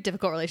 It's a very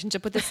difficult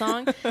relationship with this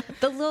song.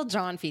 The Lil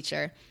Jon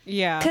feature.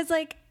 Yeah. Because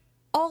like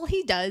all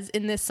he does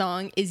in this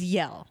song is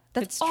yell.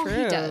 That's all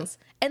he does.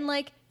 And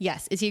like,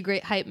 yes, is he a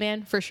great hype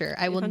man? For sure.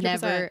 I would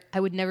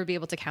never be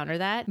able to counter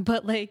that.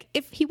 But like,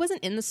 if he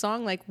wasn't in the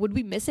song, like, would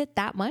we miss it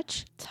that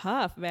much?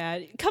 Tough,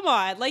 man. Come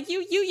on. Like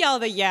you yell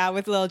the yeah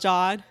with Lil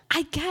Jon.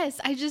 I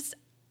guess.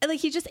 Like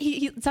he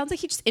sounds like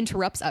he just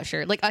interrupts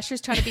Usher. Like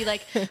Usher's trying to be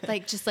like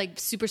just like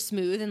super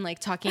smooth and like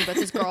talking about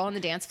this girl on the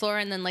dance floor,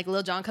 and then like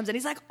Lil Jon comes in,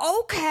 he's like,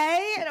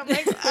 okay, and I'm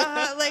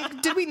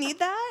like, did we need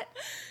that?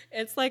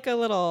 It's like a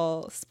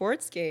little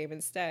sports game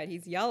instead.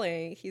 He's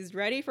yelling. He's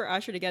ready for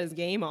Usher to get his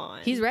game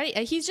on. He's ready.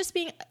 He's just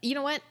being, you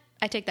know what?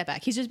 I take that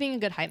back. He's just being a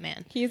good hype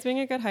man. He's being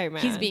a good hype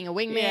man. He's being a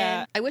wingman.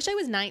 Yeah. I wish I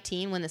was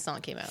 19 when this song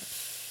came out.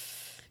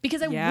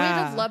 Because I would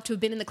have loved to have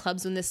been in the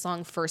clubs when this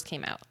song first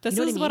came out. This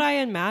is what I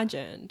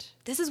imagined.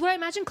 This is what I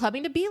imagined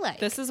clubbing to be like.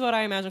 This is what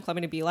I imagined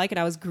clubbing to be like. And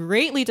I was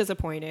greatly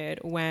disappointed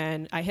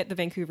when I hit the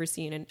Vancouver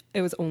scene and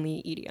it was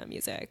only EDM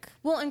music.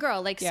 Well, and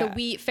girl, so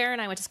Farrah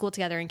and I went to school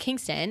together in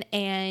Kingston,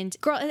 and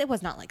girl, it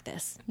was not like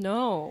this.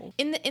 No.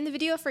 In the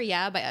video for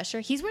Yeah by Usher,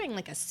 he's wearing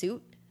like a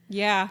suit.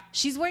 Yeah.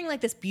 She's wearing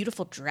like this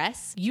beautiful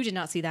dress. You did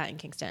not see that in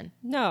Kingston.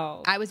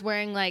 No. I was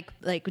wearing like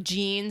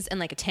jeans and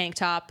like a tank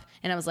top,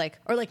 and I was like,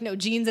 or like, no,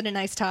 jeans and a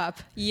nice top.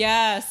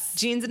 Yes.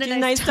 Jeans and a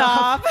nice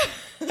top.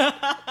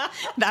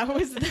 that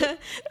was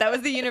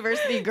the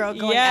university girl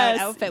going out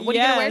outfit. What are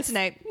you gonna wear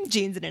tonight?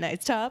 Jeans and a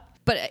nice top.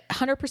 But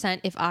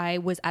 100%, if I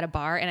was at a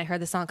bar and I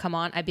heard the song come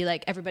on, I'd be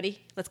like,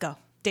 everybody, let's go.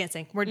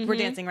 Dancing. We're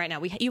dancing right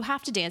now. You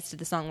have to dance to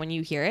the song when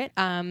you hear it.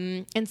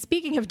 And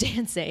speaking of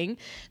dancing,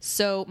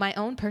 so my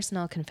own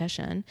personal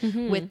confession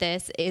with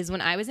this is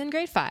when I was in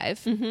grade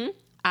 5,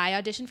 I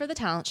auditioned for the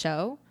talent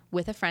show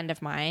with a friend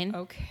of mine.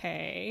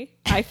 Okay.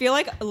 I feel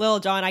like Lil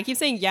Jon. I keep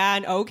saying yeah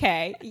and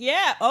okay.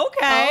 Yeah,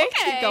 okay.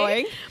 Keep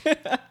going.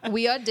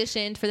 We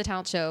auditioned for the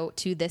talent show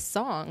to this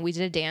song. We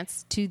did a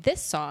dance to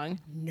this song.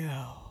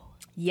 No.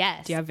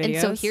 Yes. Do you have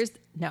videos? And so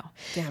no.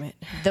 Damn it.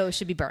 Those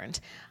should be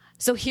burned.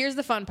 So here's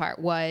the fun part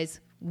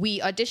was we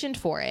auditioned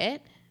for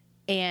it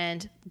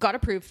and got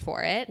approved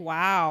for it.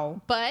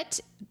 Wow. But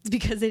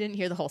because they didn't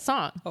hear the whole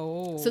song.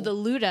 Oh. So the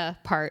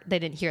Luda part they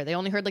didn't hear. They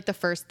only heard like the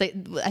first,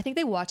 I think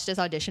they watched us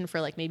audition for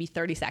like maybe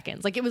 30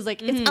 seconds. Like it was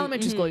like, it's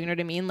elementary school, you know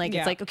what I mean? Like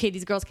it's like, okay,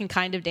 these girls can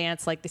kind of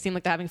dance. Like they seem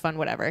like they're having fun,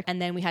 whatever. And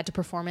then we had to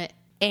perform it.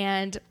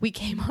 And we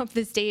came off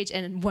the stage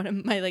and one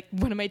of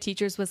my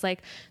teachers was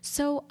like,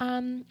 so,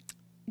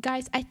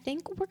 guys, I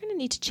think we're going to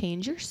need to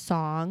change your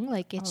song.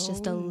 Like, it's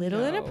just a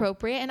little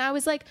inappropriate. And I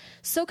was like,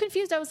 so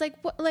confused. I was like,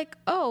 what? Like,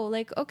 oh,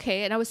 like,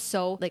 okay. And I was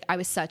so like, I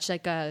was such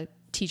like a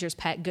teacher's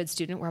pet, good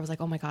student where I was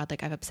like, oh my God,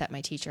 like I've upset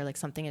my teacher. Like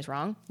something is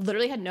wrong.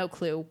 Literally had no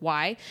clue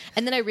why.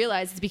 And then I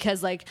realized it's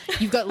because like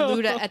you've got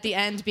Luda at the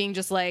end being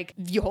just like,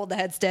 you hold the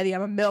head steady.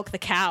 I'm gonna milk the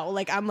cow.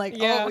 Like, I'm like,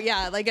 oh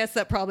yeah. I guess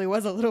that probably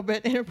was a little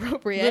bit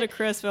inappropriate.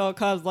 Ludacris felt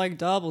cubs like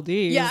double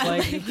D's. Yeah.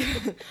 Like,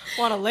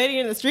 want a lady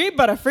in the street,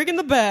 but a freak in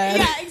the bed.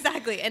 Yeah,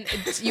 exactly. And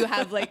you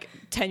have like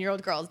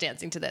 10-year-old girls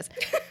dancing to this.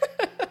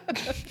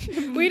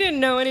 We didn't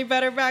know any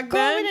better back Girl,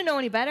 then. we didn't know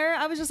any better.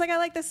 I was just like, I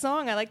like this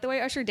song. I like the way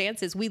Usher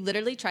dances. We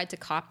literally tried to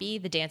copy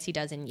the dance he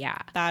does in Yeah.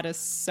 That is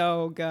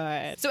so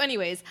good. So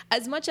anyways,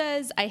 as much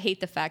as I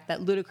hate the fact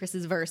that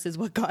Ludacris's verse is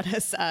what got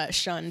us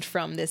shunned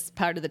from this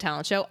part of the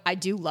talent show, I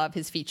do love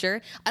his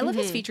feature. I love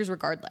his features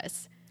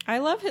regardless. I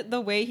love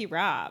the way he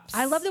raps.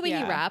 I love the way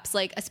he raps,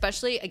 like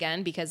especially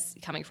again because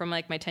coming from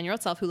like my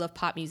 10-year-old self who loved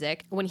pop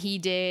music, when he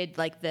did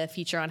like the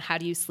feature on How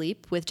Do You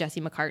Sleep with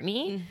Jesse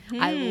McCartney,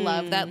 I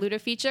love that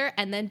Luda feature,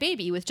 and then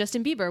Baby with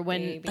Justin Bieber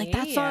when like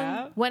that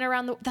song went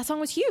around. That song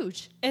was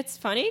huge. It's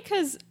funny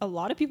because a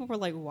lot of people were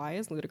like, "Why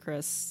is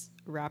Ludacris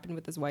rapping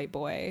with this white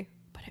boy?"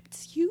 But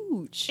it's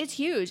huge. It's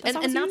huge, and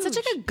that's such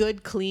like a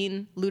good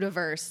clean Luda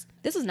verse.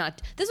 This was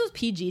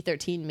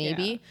PG-13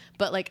 maybe,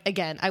 but like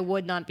again, I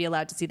would not be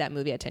allowed to see that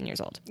movie at 10 years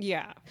old.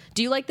 Yeah.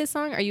 Do you like this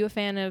song? Are you a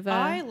fan of?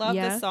 I love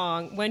this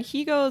song. When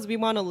he goes, "We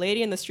want a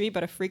lady in the street,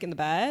 but a freak in the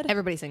bed."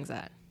 Everybody sings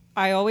that.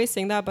 I always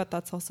sing that, but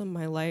that's also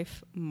my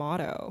life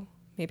motto.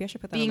 Maybe I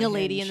should put that. Being on a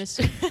lady Hinge. in the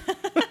street.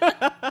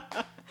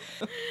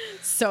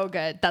 So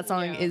good. That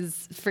song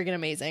is freaking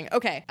amazing.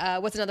 Okay,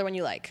 what's another one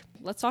you like?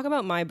 Let's talk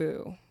about My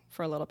Boo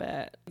for a little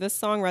bit. This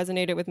song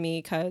resonated with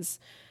me because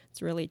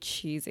it's really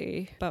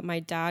cheesy, but my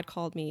dad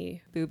called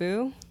me Boo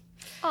Boo.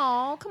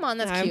 Oh, come on,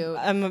 that's cute.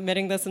 I'm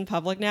admitting this in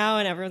public now,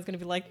 and everyone's gonna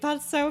be like,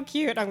 "That's so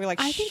cute." I'm gonna be like,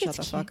 "Shut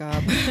the fuck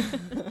up."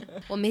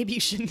 Well, maybe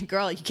you shouldn't,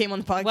 girl. You came on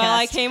the podcast. Well,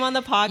 I came on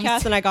the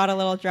podcast and I got a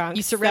little drunk.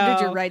 You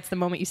surrendered your rights the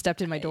moment you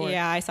stepped in my door.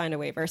 Yeah, I signed a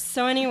waiver.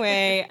 So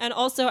anyway, and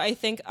also I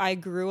think I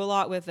grew a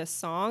lot with this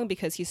song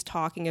because he's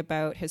talking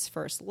about his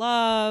first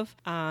love.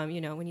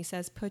 When he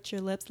says, "Put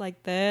your lips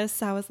like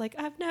this," I was like,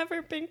 I've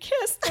never been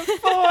kissed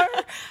before.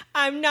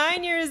 I'm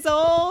 9 years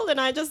old and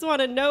I just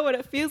want to know what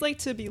it feels like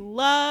to be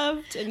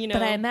loved. And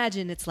but I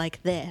imagine it's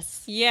like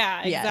this.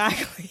 Yeah,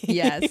 exactly.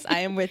 Yes, I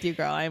am with you,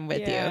 girl. I'm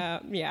with you.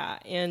 Yeah.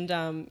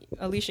 And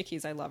Alicia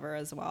Keys, I love her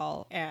as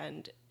well.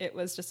 And it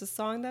was just a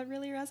song that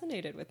really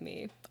resonated with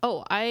me.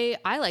 Oh, I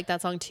like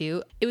that song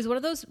too. It was one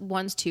of those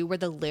ones too where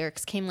the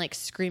lyrics came like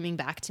screaming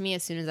back to me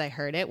as soon as I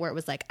heard it, where it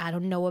was like, I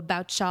don't know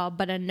about y'all,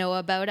 but I know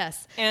about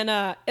us. And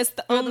it's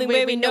the only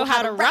way we know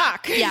how to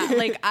rock. Yeah,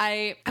 like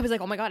I was like,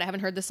 oh my God, I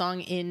haven't heard this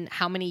song in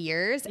how many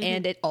years?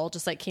 And it all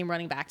just like came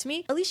running back to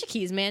me. Alicia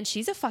Keys, man,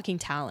 she's a fucking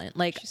talent.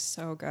 Like, she's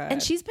so good.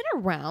 And she's been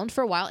around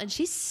for a while and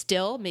she's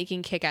still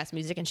making kick-ass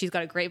music and she's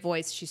got a great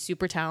voice. She's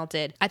super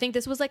talented. I think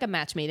this was like a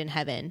match made in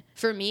heaven.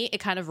 For me, it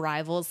kind of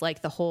rivals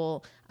like the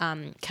whole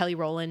Kelly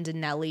Rowland and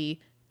Nelly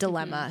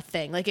dilemma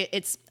thing. Like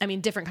it's,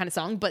 different kind of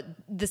song, but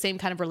the same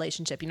kind of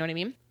relationship. You know what I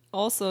mean?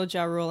 Also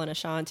Ja Rule and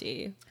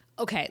Ashanti.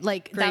 Okay,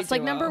 like great that's duo.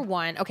 Like number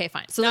one. Okay,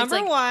 fine. So number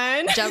like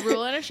one, Ja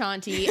Rule and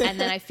Ashanti, and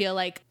then I feel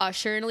like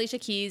Usher and Alicia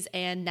Keys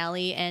and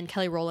Nelly and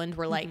Kelly Rowland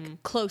were like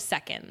close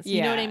seconds.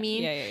 You know what I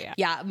mean?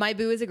 Yeah. My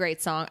Boo is a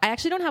great song. I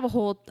actually don't have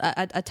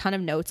a ton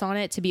of notes on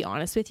it, to be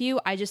honest with you.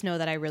 I just know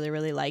that I really,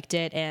 really liked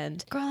it.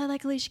 And girl, I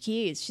like Alicia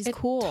Keys. She's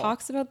cool. It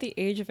talks about the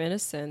age of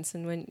innocence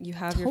and when you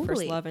have your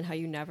first love and how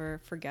you never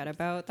forget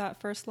about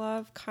that first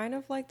love. Kind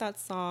of like that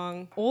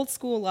song, Old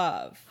School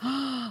Love.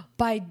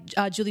 By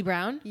Julie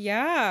Brown?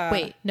 Yeah.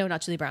 Wait, no,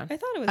 not Julie Brown. I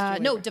thought it was Julie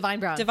Brown. Divine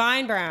Brown.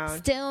 Divine Brown.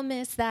 Still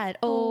miss that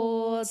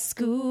old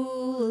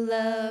school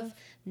love.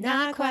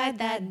 Not quite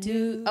that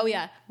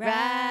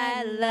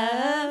right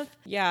love.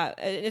 Yeah,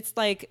 it's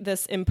like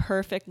this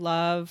imperfect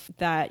love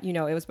that, you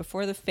know, it was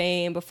before the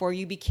fame, before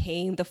you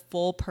became the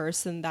full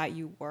person that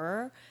you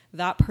were.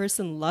 That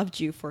person loved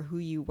you for who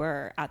you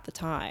were at the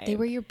time. They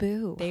were your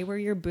boo. They were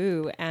your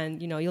boo.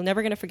 And, you know, you're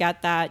never going to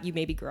forget that. You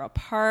maybe grow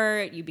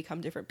apart, you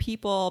become different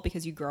people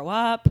because you grow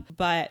up,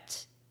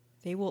 but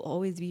they will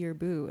always be your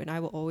boo. And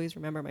I will always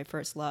remember my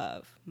first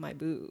love, my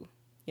boo.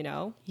 You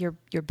know, your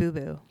boo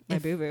boo, my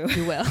boo boo.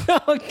 You will.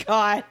 Oh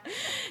God.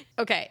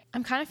 Okay,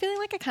 I'm kind of feeling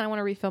like I kind of want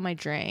to refill my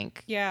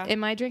drink. Yeah.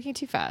 Am I drinking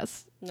too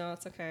fast? No,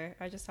 it's okay.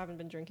 I just haven't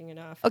been drinking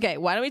enough. Okay,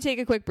 why don't we take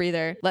a quick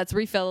breather? Let's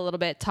refill a little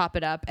bit, top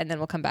it up, and then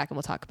we'll come back and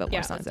we'll talk about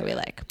more songs that we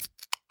like.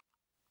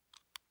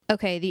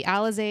 Okay, the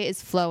Alizé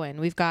is flowing.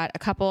 We've got a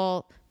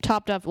couple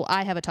topped up. Well,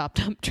 I have a topped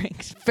up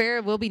drink.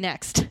 Fair will be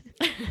next.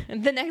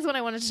 The next one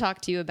I wanted to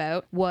talk to you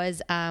about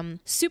was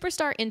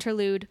Superstar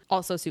Interlude,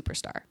 also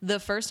Superstar. The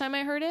first time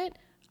I heard it,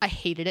 I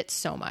hated it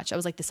so much. I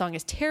was like, the song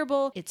is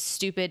terrible. It's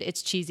stupid.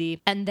 It's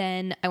cheesy. And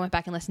then I went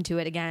back and listened to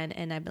it again,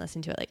 and I've been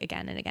listening to it like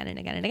again and again and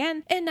again and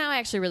again. And now I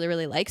actually really,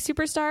 really like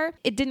Superstar.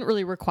 It didn't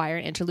really require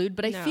an interlude,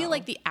 but I feel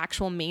like the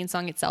actual main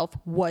song itself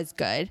was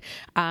good.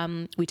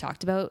 We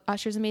talked about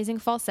Usher's amazing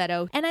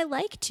falsetto, and I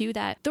like too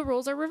that the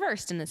roles are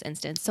reversed in this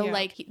instance. So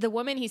like the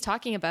woman he's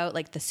talking about,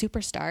 like the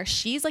superstar,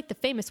 she's like the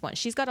famous one.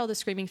 She's got all the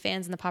screaming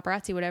fans and the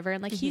paparazzi, whatever.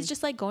 And like he's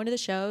just like going to the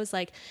shows,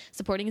 like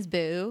supporting his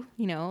boo,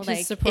 you know,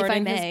 like supporting if I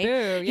may. His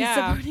boo. He's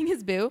supporting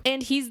his boo.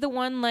 And he's the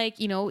one, like,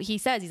 you know, he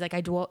says, he's like, I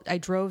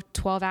drove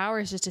 12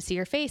 hours just to see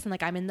her face. And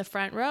like, I'm in the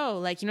front row.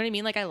 Like, you know what I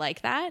mean? Like, I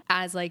like that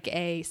as like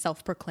a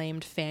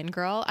self-proclaimed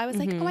fangirl. I was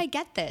like, oh, I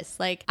get this.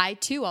 Like, I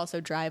too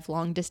also drive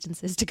long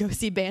distances to go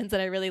see bands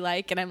that I really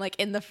like. And I'm like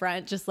in the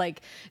front, just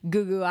like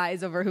goo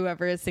eyes over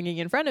whoever is singing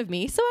in front of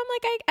me. So I'm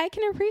like, I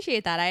can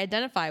appreciate that. I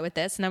identify with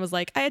this. And I was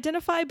like, I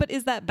identify, but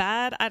is that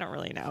bad? I don't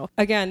really know.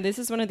 Again, this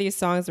is one of these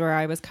songs where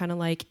I was kind of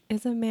like,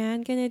 is a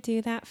man going to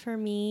do that for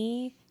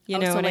me? You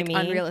know what I mean?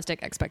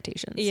 Unrealistic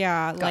expectations.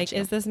 Yeah. Gotcha. Like,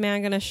 is this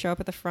man going to show up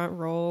at the front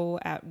row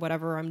at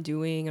whatever I'm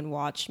doing and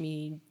watch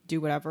me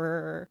do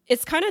whatever?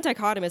 It's kind of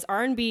dichotomous.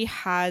 R&B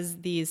has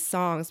these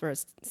songs where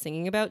it's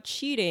singing about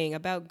cheating,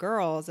 about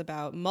girls,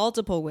 about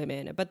multiple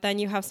women. But then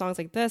you have songs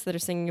like this that are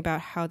singing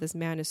about how this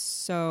man is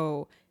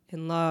so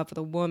in love with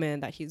a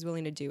woman that he's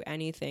willing to do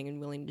anything and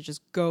willing to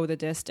just go the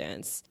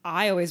distance.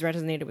 I always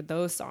resonated with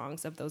those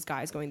songs of those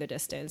guys going the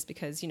distance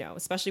because, you know,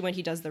 especially when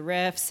he does the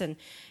riffs and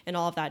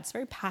all of that, it's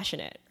very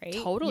passionate, right?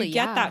 Totally. You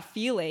get that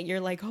feeling.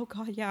 You're like, oh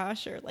God, yeah,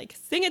 sure. Like,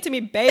 sing it to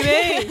me,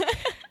 baby.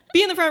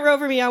 Be in the front row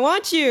for me. I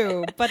want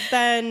you. But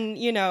then,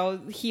 you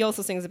know, he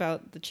also sings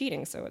about the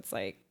cheating. So it's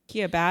like,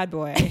 he a bad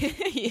boy.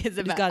 He's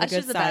got a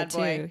good side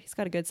too. He's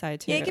got a good side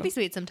too. Yeah, he can be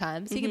sweet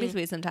sometimes. He can be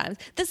sweet sometimes.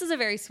 This is a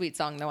very sweet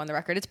song though on the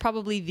record. It's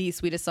probably the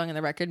sweetest song on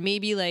the record.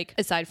 Maybe like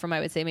aside from I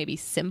would say maybe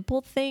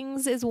Simple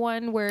Things is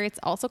one where it's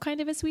also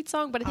kind of a sweet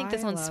song, but I think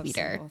this one's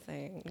sweeter. Simple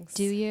Things.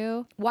 Do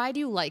you? Why do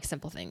you like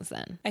Simple Things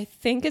then? I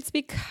think it's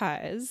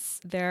because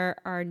there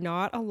are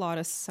not a lot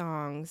of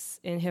songs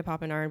in hip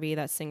hop and R&B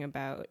that sing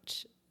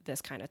about this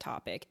kind of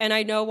topic. And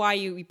I know why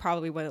you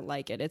probably wouldn't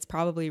like it. It's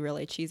probably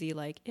really cheesy,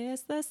 like,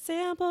 it's the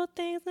simple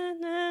things, na,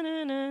 na,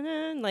 na, na,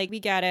 na. Like, we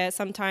get it.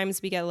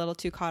 Sometimes we get a little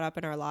too caught up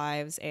in our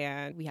lives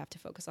and we have to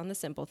focus on the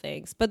simple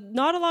things. But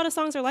not a lot of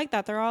songs are like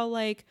that. They're all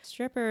like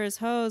strippers,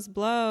 hoes,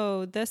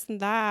 blow, this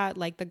and that,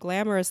 like the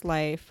glamorous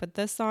life. But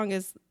this song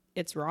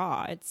it's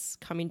raw. It's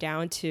coming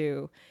down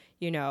to,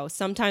 you know,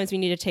 sometimes we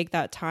need to take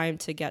that time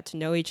to get to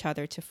know each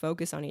other, to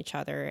focus on each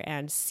other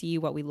and see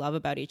what we love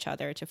about each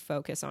other, to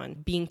focus on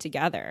being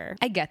together.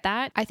 I get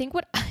that. I think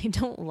what I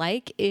don't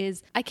like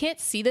is I can't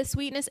see the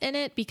sweetness in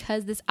it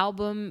because it's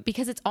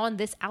on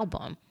this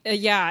album.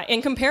 Yeah.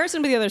 In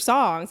comparison with the other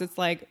songs, it's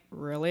like,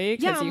 really?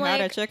 Because you had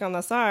a chick on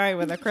the side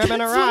with a crib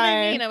and a ride. That's what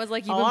I mean. I was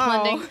like,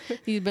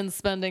 you've been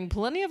spending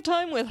plenty of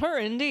time with her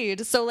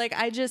indeed. So like,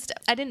 I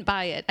didn't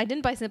buy it. I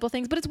didn't buy Simple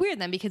Things, but it's weird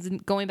then because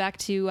going back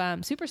to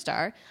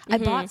Superstar, I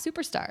bought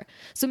Superstar.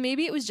 So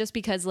maybe it was just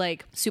because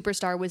like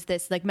Superstar was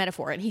this like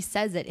metaphor, and he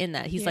says it in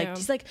that. He's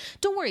like,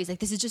 don't worry. He's like,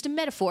 this is just a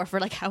metaphor for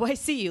like how I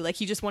see you. Like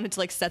he just wanted to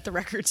like set the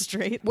record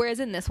straight. Whereas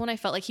in this one, I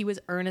felt like he was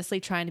earnestly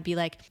trying to be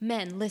like,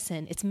 men,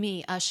 listen, it's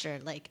me, Usher.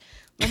 Like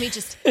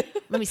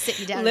Let me sit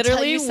you down.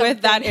 Literally and tell you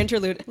with that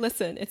interlude.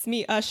 Listen, it's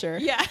me, Usher.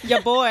 Yeah.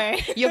 Your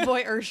boy. Your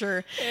boy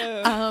Usher.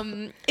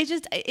 I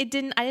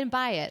didn't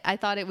buy it. I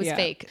thought it was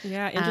fake.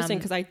 Yeah, interesting,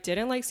 because I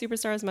didn't like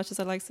Superstar as much as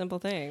I like Simple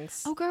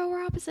Things. Oh, girl,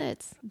 we're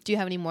opposites. Do you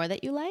have any more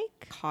that you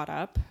like? Caught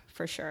Up,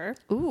 for sure.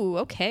 Ooh,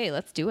 okay,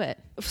 let's do it.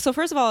 So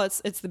first of all,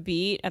 it's the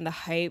beat and the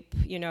hype,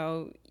 you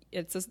know.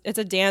 It's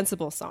a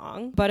danceable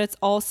song, but it's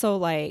also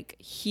like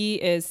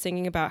he is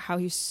singing about how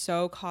he's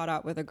so caught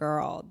up with a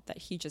girl that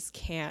he just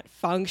can't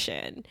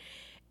function.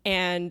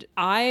 And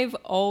I've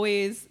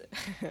always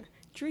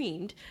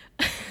dreamed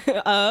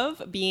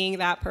of being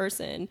that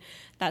person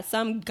that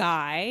some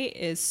guy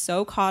is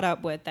so caught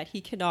up with that he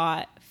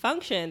cannot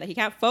function, that he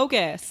can't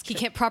focus. He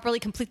can't properly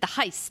complete the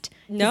heist.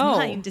 No. His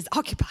mind is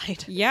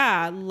occupied.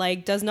 Yeah,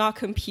 like does not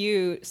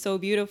compute. So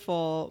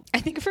beautiful. I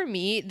think for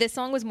me, this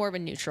song was more of a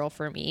neutral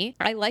for me.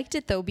 I liked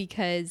it though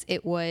because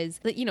it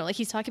was, you know, like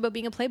he's talking about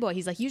being a playboy.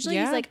 He's like, usually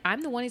he's like,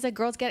 I'm the one. He's like,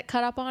 girls get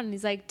cut up on. And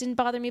he's like, didn't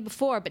bother me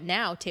before, but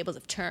now tables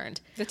have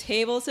turned. The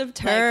tables have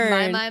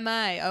turned. Like,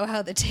 my. Oh,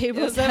 how the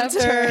tables have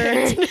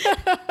turned.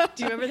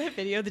 Do you remember that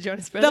video of the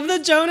Jonas Brothers? Of the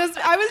Jonas.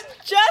 I was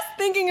just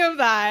thinking of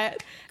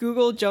that.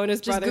 Google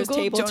Jonas Brothers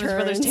Jonas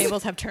Brothers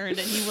tables have turned,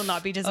 and you will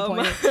not be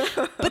disappointed.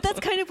 But that's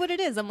kind of what it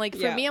is. I'm like,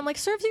 for me, I'm like,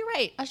 serves you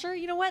right. Usher,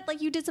 you know what?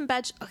 Like, you did some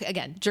bad okay,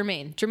 again,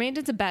 Jermaine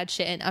did some bad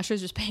shit, and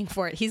Usher's just paying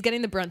for it. He's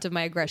getting the brunt of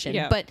my aggression.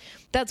 Yeah. But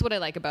that's what I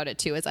like about it,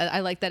 too, is I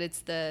like that it's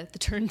the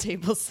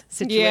turntables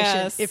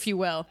situation, if you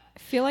will. I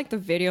feel like the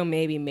video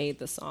maybe made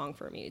the song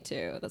for me,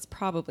 too. That's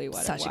probably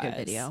what Such it was. a good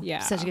video. Yeah.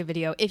 Such a good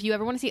video. If you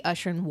ever want to see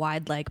Usher in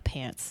wide leg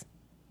pants.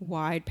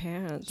 Wide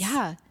pants.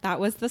 Yeah. That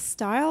was the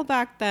style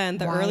back then,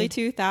 the early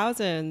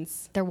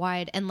 2000s. They're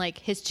wide. And like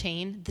his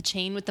chain, the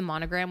chain with the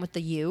monogram with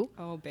the U.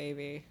 Oh,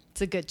 baby.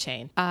 It's a good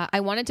chain. I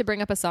wanted to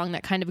bring up a song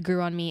that kind of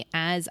grew on me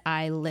as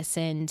I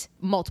listened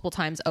multiple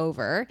times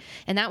over.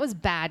 And that was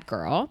Bad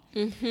Girl.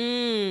 Mm-hmm.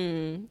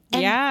 And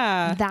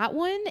yeah. that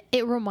one,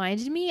 it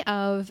reminded me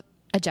of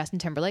a Justin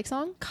Timberlake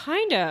song.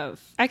 Kind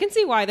of. I can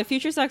see why. The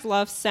Future Sex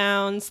Love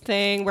Sounds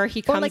thing where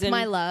he comes or like in.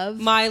 My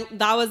Love.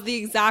 That was the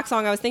exact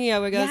song I was thinking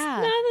of. It goes,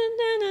 na, na,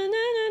 na, na,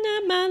 na,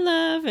 na, my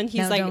love. And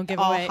he's like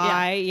all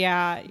high.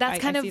 Yeah.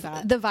 That's kind of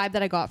the vibe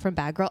that I got from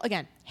Bad Girl.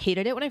 Again,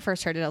 hated it when I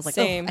first heard it. I was like,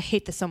 Same. Oh, I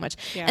hate this so much.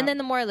 Yeah. And then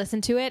the more I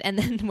listened to it, and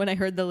then when I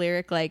heard the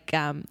lyric, like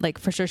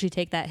for sure she'd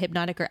take that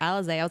Hypnotic or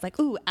Alizé, I was like,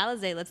 ooh,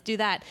 Alizé, let's do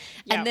that.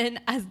 Yep. And then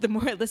as the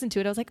more I listened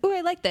to it, I was like, ooh,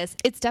 I like this.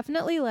 It's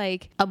definitely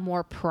like a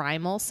more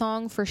primal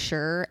song for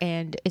sure.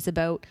 And it's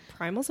about...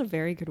 Primal's a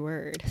very good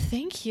word.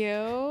 Thank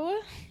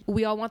you.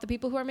 We all want the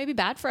people who are maybe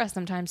bad for us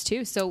sometimes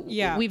too. So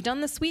we've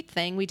done the sweet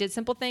thing. We did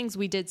Simple Things.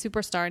 We did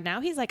Superstar.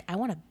 Now he's like, I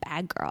want a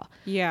bad girl.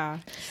 Yeah.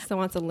 Still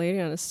wants a lady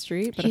on the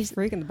street, but he's a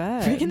freak in the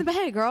bed. Freak in the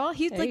bed, girl.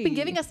 He's like been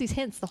giving us these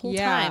hints the whole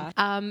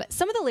time.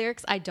 Some of the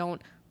lyrics I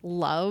don't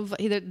love.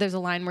 There's a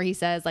line where he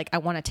says like, I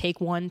want to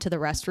take one to the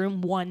restroom,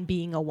 one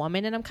being a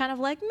woman. And I'm kind of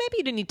like, maybe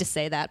you didn't need to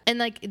say that. And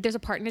like, there's a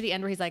part near the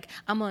end where he's like,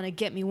 I'm going to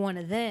get me one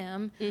of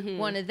them.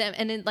 And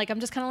then like, I'm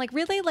just kind of like,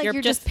 really? Like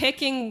you're just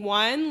picking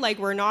one? Like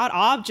we're not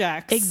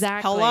objects.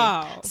 Exactly.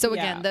 Hello. So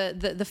again,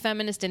 the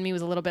feminist in me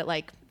was a little bit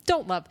like,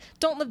 don't love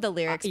the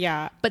lyrics.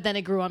 But then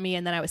it grew on me,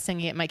 and then I was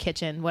singing it in my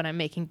kitchen when I'm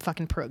making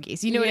fucking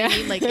pierogies. You know what I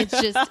mean? Like it's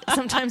just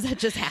sometimes that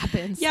just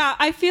happens. Yeah,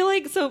 I feel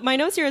like so my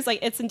notes here is like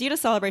it's indeed a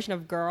celebration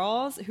of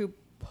girls who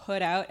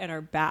put out and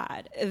are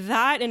bad.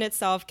 That in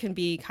itself can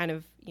be kind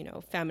of, you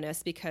know,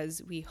 feminist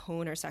because we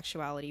hone our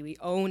sexuality, we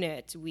own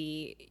it,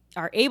 we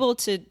are able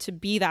to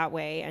be that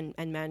way,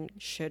 and men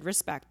should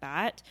respect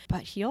that.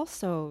 But he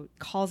also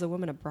calls a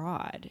woman a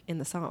broad in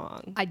the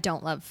song. I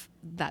don't love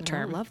that term.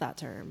 I don't love that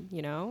term,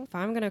 you know? If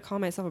I'm going to call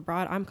myself a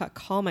broad, I'm going to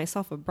call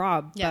myself a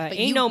broad. Yeah, but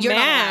ain't no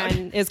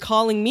man is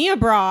calling me a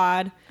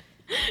broad.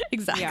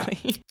 Exactly.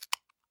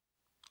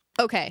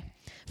 Yeah. Okay.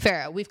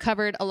 Farrah, we've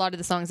covered a lot of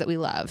the songs that we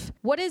love.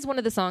 What is one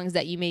of the songs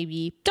that you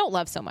maybe don't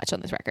love so much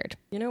on this record?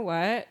 You know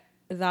what?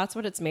 That's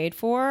what it's made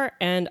for.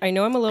 And I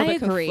know I'm a little bit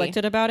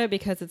conflicted about it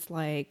because it's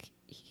like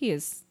he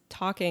is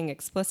talking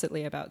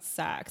explicitly about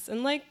sex.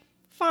 And like,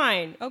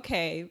 fine,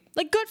 okay.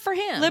 Like, good for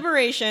him.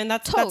 Liberation,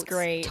 that's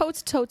great.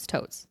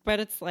 Totes. But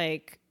it's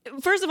like,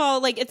 first of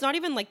all, like, it's not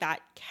even like that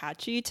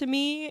catchy to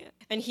me.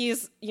 And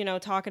he's, you know,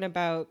 talking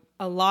about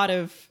a lot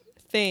of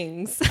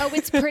things. Oh,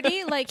 it's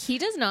pretty. Like, he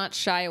does not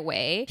shy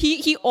away.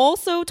 He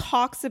also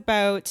talks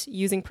about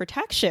using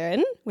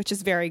protection, which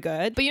is very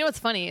good. But you know what's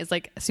funny is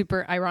like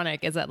super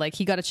ironic is that like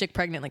he got a chick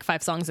pregnant like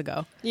 5 songs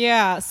ago.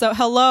 Yeah. So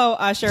hello,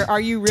 Usher. Are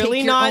you really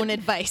Take your own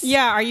advice?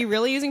 Yeah. Are you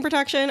really using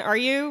protection? Are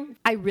you?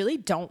 I really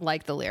don't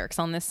like the lyrics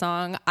on this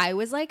song. I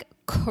was like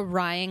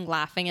crying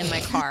laughing in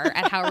my car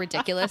at how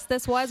ridiculous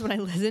this was when I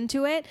listened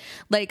to it.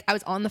 Like I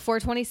was on the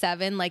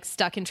 427 like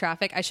stuck in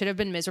traffic. I should have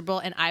been miserable,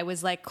 and I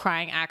was like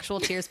crying actual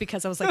tears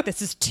because I was like,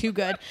 this is too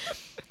good.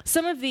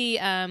 Some of the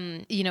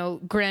you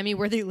know, Grammy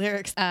worthy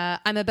lyrics,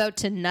 I'm about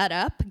to nut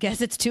up,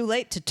 guess it's too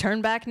late to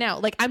turn back now.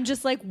 Like I'm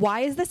just like,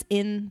 why is this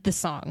in the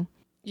song?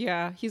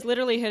 Yeah, he's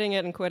literally hitting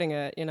it and quitting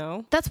it, you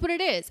know? That's what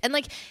it is. And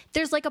like,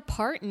 there's like a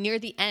part near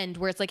the end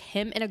where it's like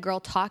him and a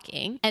girl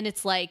talking, and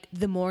it's like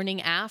the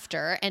morning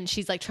after, and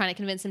she's like trying to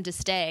convince him to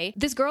stay.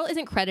 This girl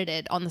isn't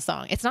credited on the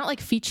song. It's not like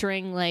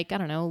featuring like, I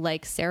don't know,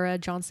 like Sarah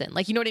Johnson.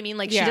 Like, you know what I mean?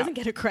 Like, she doesn't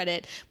get a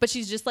credit, but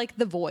she's just like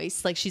the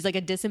voice. Like, she's like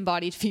a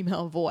disembodied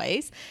female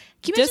voice.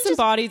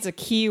 Disembodied's a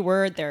key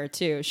word there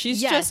too. She's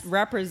just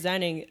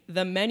representing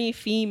the many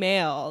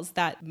females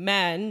that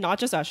men, not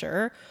just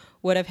Usher,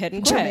 would have hit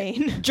and quit.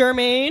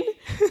 Jermaine,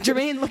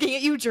 looking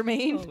at you,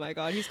 Jermaine. Oh my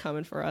God, he's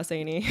coming for us,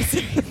 ain't he?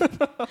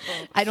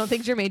 I don't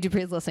think Jermaine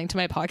Dupri is listening to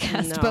my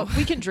podcast, but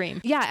we can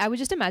dream. Yeah, I would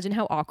just imagine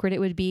how awkward it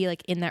would be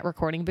like in that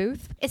recording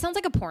booth. It sounds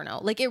like a porno.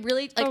 Like it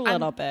really, like a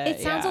little bit.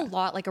 It sounds a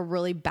lot like a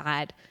really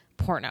bad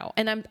porno.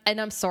 And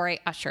I'm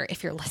sorry, Usher,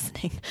 if you're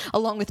listening,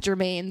 along with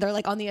Jermaine, they're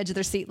like on the edge of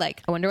their seat,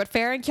 like, I wonder what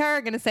Farrah and Kiara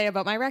are gonna say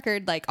about my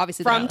record. Like,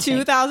 obviously from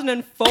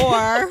 2004.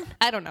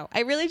 I don't know. I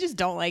really just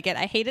don't like it.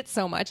 I hate it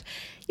so much.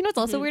 You know what's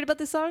also weird about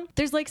this song?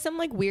 There's like some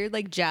like weird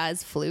like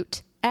jazz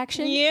flute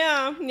action.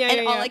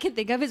 And all I can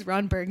think of is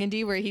Ron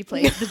Burgundy, where he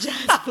plays the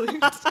jazz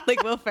flute,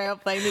 like Will Ferrell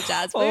playing the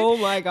jazz flute. Oh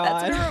my God,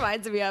 that's what it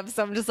reminds me of.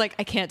 So I'm just like,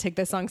 I can't take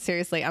this song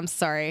seriously. I'm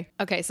sorry.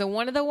 Okay, so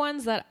one of the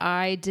ones that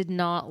I did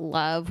not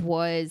love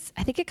was,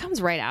 I think it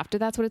comes right after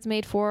That's What It's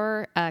Made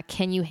For.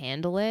 Can You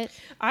Handle It?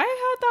 I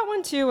had that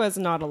one too as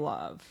not a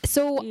love.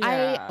 So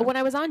when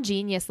I was on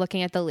Genius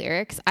looking at the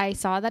lyrics, I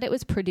saw that it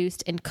was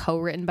produced and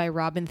co-written by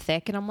Robin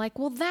Thicke, and I'm like,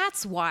 well,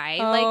 that's why.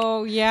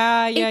 Oh, like,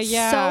 yeah.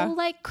 It's so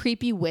like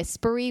creepy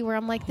whispery, where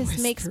I'm like,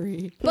 this makes,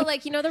 but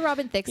like, you know, the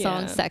Robin Thicke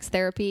song Sex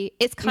Therapy,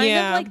 it's kind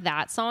of like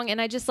that song. And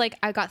I just like,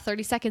 I got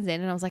 30 seconds in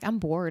and I was like, I'm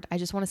bored, I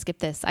just want to skip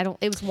this.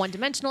 It was one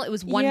dimensional, it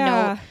was one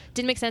note,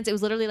 didn't make sense. It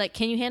was literally like,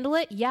 can you handle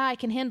it? Yeah, I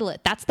can handle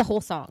it. That's the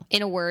whole song.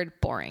 In a word,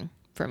 boring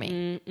for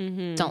me.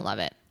 Don't love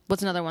it.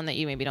 What's another one that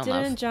you maybe don't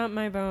love? Didn't Jump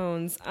My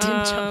Bones.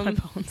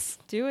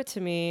 Do It To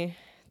Me.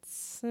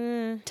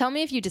 Tell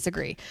me if you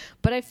disagree,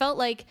 but I felt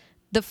like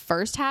the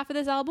first half of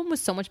this album was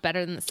so much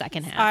better than the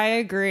second half. I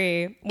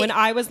agree. When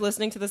I was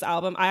listening to this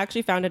album, I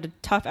actually found it a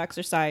tough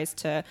exercise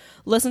to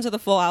listen to the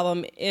full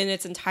album in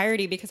its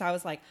entirety, because I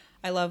was like,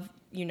 I love,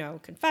 you know,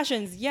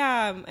 Confessions,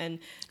 and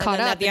Caught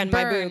then Up at the end,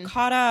 Burn. My Boo,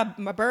 Caught Up,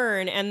 My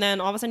Burn, and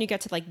then all of a sudden you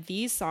get to like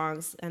these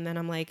songs, and then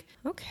I'm like,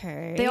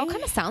 okay. They all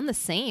kind of sound the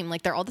same.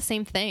 Like they're all the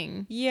same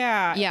thing.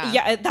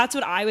 Yeah. That's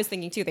what I was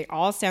thinking too. They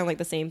all sound like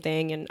the same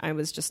thing, and I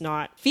was just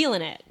not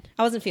feeling it.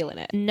 I wasn't feeling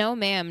it. No,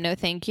 ma'am. No,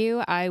 thank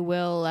you. I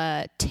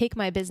will take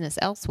my business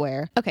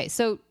elsewhere. Okay,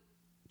 so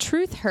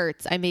Truth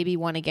Hurts, I maybe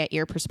want to get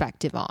your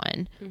perspective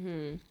on.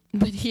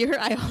 But here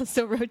I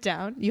also wrote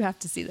down, you have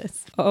to see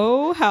this.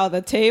 Oh, how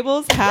the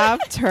tables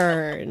have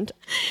turned.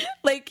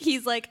 Like,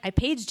 he's like, I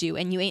paged you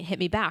and you ain't hit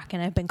me back,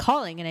 and I've been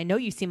calling and I know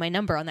you see my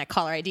number on that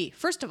caller ID.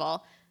 First of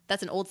all,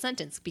 that's an old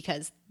sentence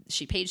because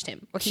she paged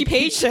him. Or she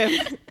paged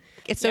him.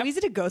 It's so easy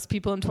to ghost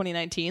people in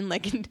 2019.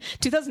 Like in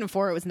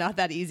 2004, it was not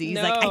that easy.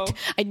 He's like,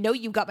 I know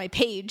you got my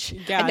page.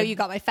 I know you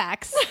got my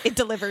fax. It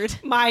delivered.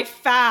 My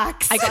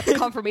fax. I got the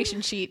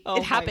confirmation sheet.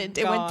 It happened.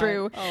 It went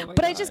through.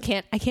 But I just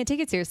can't. I can't take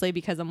it seriously,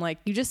 because I'm like,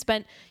 you just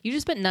spent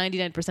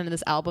 99% of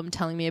this album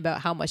telling me about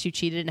how much you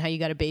cheated and how you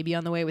got a baby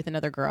on the way with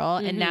another girl,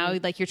 and now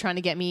like you're trying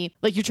to get me,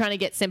 like you're trying to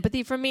get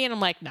sympathy from me, and I'm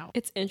like, no.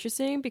 It's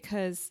interesting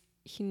because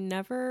he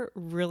never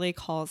really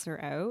calls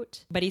her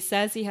out, but he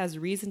says he has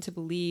reason to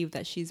believe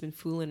that she's been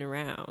fooling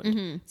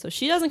around. So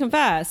she doesn't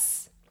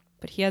confess,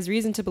 but he has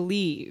reason to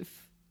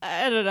believe.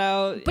 I don't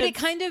know. But I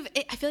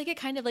feel like it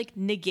kind of like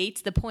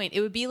negates the point.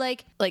 It would be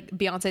like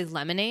Beyonce's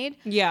Lemonade.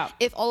 Yeah.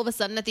 If all of a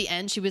sudden at the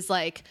end she was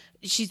like,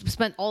 she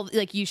spent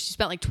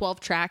like 12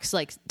 tracks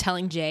like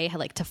telling Jay how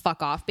like to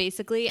fuck off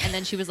basically, and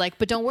then she was like,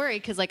 but don't worry,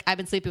 because like I've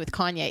been sleeping with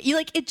Kanye. You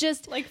like, it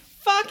just like,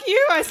 fuck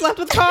you, I slept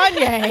with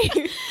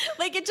Kanye.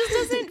 Like, it just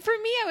doesn't, for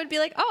me, I would be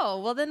like, oh,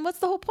 well then what's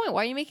the whole point?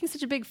 Why are you making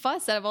such a big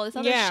fuss out of all this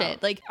other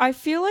shit? Like, I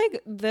feel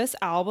like this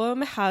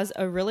album has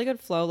a really good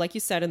flow, like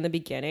you said in the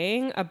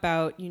beginning,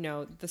 about, you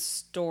know, the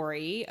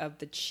story of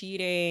the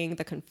cheating,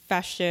 the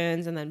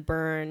confessions, and then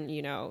Burn,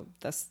 you know,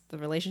 the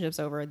relationship's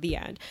over at the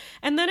end.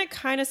 And then it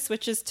kind of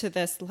switches to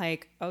this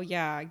like, oh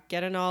yeah,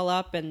 getting all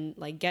up and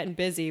like getting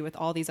busy with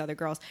all these other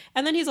girls.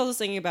 And then he's also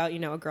singing about, you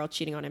know, a girl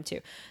cheating on him too.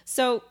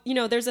 So, you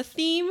know, there's a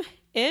theme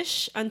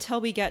ish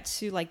until we get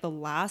to like the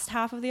last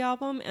half of the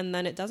album, and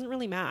then it doesn't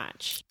really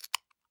match.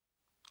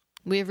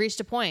 We have reached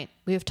a point.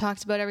 We have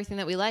talked about everything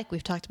that we like.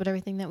 We've talked about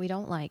everything that we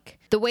don't like.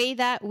 The way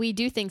that we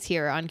do things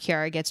here on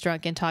Kiara Gets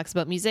Drunk and Talks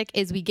About Music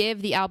is we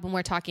give the album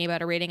we're talking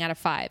about a rating out of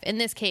 5. In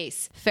this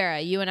case,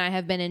 Farrah, you and I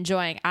have been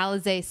enjoying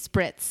Alizé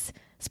Spritz.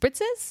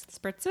 Spritzes?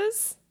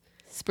 Spritzes?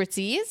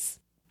 Spritzies?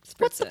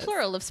 What's the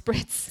plural of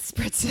spritz?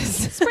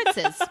 Spritzes.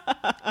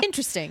 Spritzes.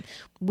 Interesting.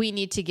 We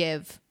need to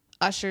give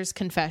Usher's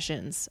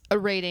Confessions a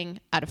rating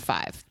out of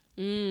 5.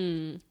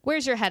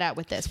 Where's your head at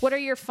with this? What are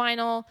your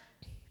final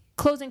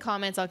closing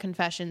comments on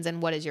Confessions,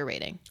 and what is your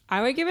rating?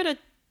 I would give it a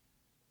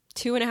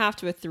 2.5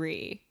 to a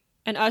 3.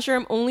 And Usher,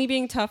 I'm only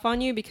being tough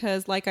on you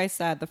because, like I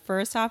said, the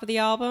first half of the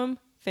album,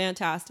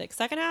 fantastic.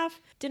 Second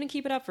half, didn't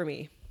keep it up for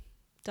me.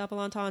 Double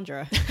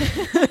entendre.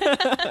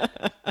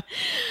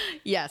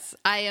 Yes,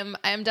 I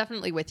am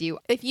definitely with you.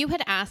 If you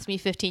had asked me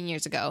 15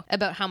 years ago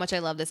about how much I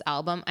love this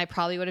album, I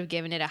probably would have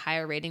given it a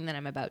higher rating than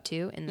I'm about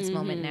to in this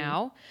moment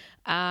now.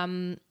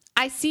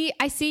 I see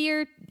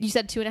you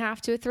said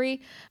 2.5 to a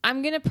 3.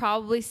 I'm going to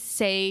probably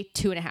say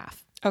 2.5.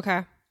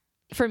 Okay.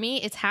 For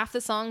me, it's half the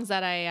songs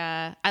that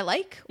I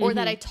like or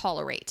that I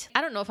tolerate.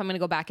 I don't know if I'm going to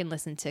go back and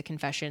listen to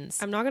Confessions.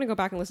 I'm not going to go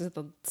back and listen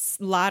to the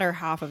latter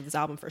half of this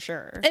album for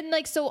sure. And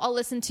like, so I'll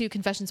listen to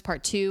Confessions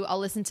Part 2. I'll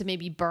listen to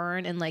maybe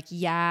Burn and like,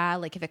 yeah,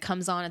 like if it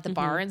comes on at the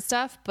bar and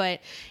stuff, but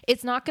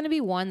it's not going to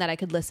be one that I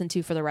could listen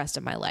to for the rest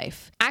of my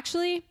life.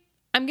 Actually,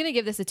 I'm going to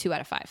give this a 2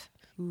 out of 5.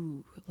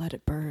 Ooh, let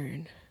it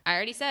burn. I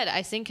already said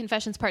I sing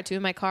Confessions Part 2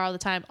 in my car all the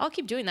time. I'll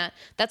keep doing that.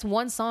 That's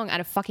one song out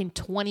of fucking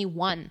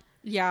 21.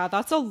 Yeah,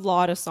 that's a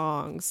lot of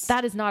songs.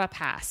 That is not a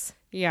pass.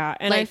 Yeah,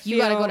 and like you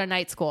gotta go to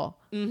night school.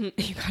 You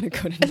gotta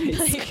go to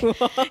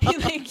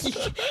night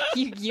school.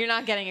 You're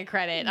not getting a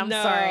credit. I'm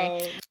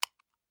sorry.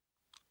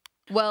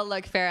 Well,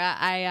 look, Farah,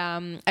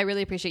 I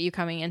really appreciate you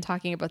coming and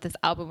talking about this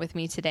album with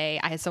me today.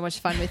 I had so much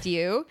fun with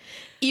you.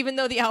 Even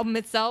though the album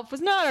itself was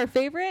not our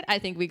favorite, I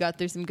think we got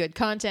through some good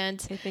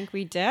content. I think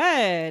we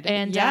did.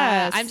 And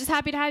yes. I'm just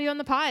happy to have you on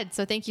the pod.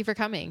 So thank you for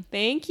coming.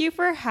 Thank you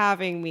for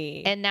having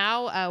me. And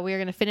now we're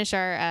going to finish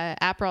our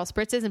Aperol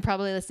spritzes and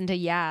probably listen to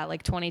Yeah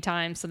like 20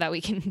 times so that we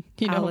can,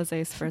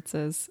 Alizé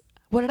spritzes.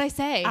 What did I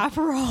say?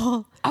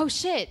 Aperol. Oh,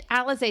 shit.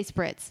 Alizé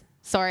spritz.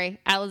 Sorry.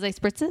 Alizé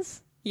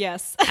spritzes?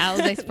 Yes.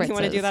 Alizé spritzes. You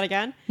want to do that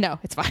again? No,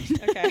 it's fine.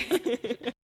 Okay.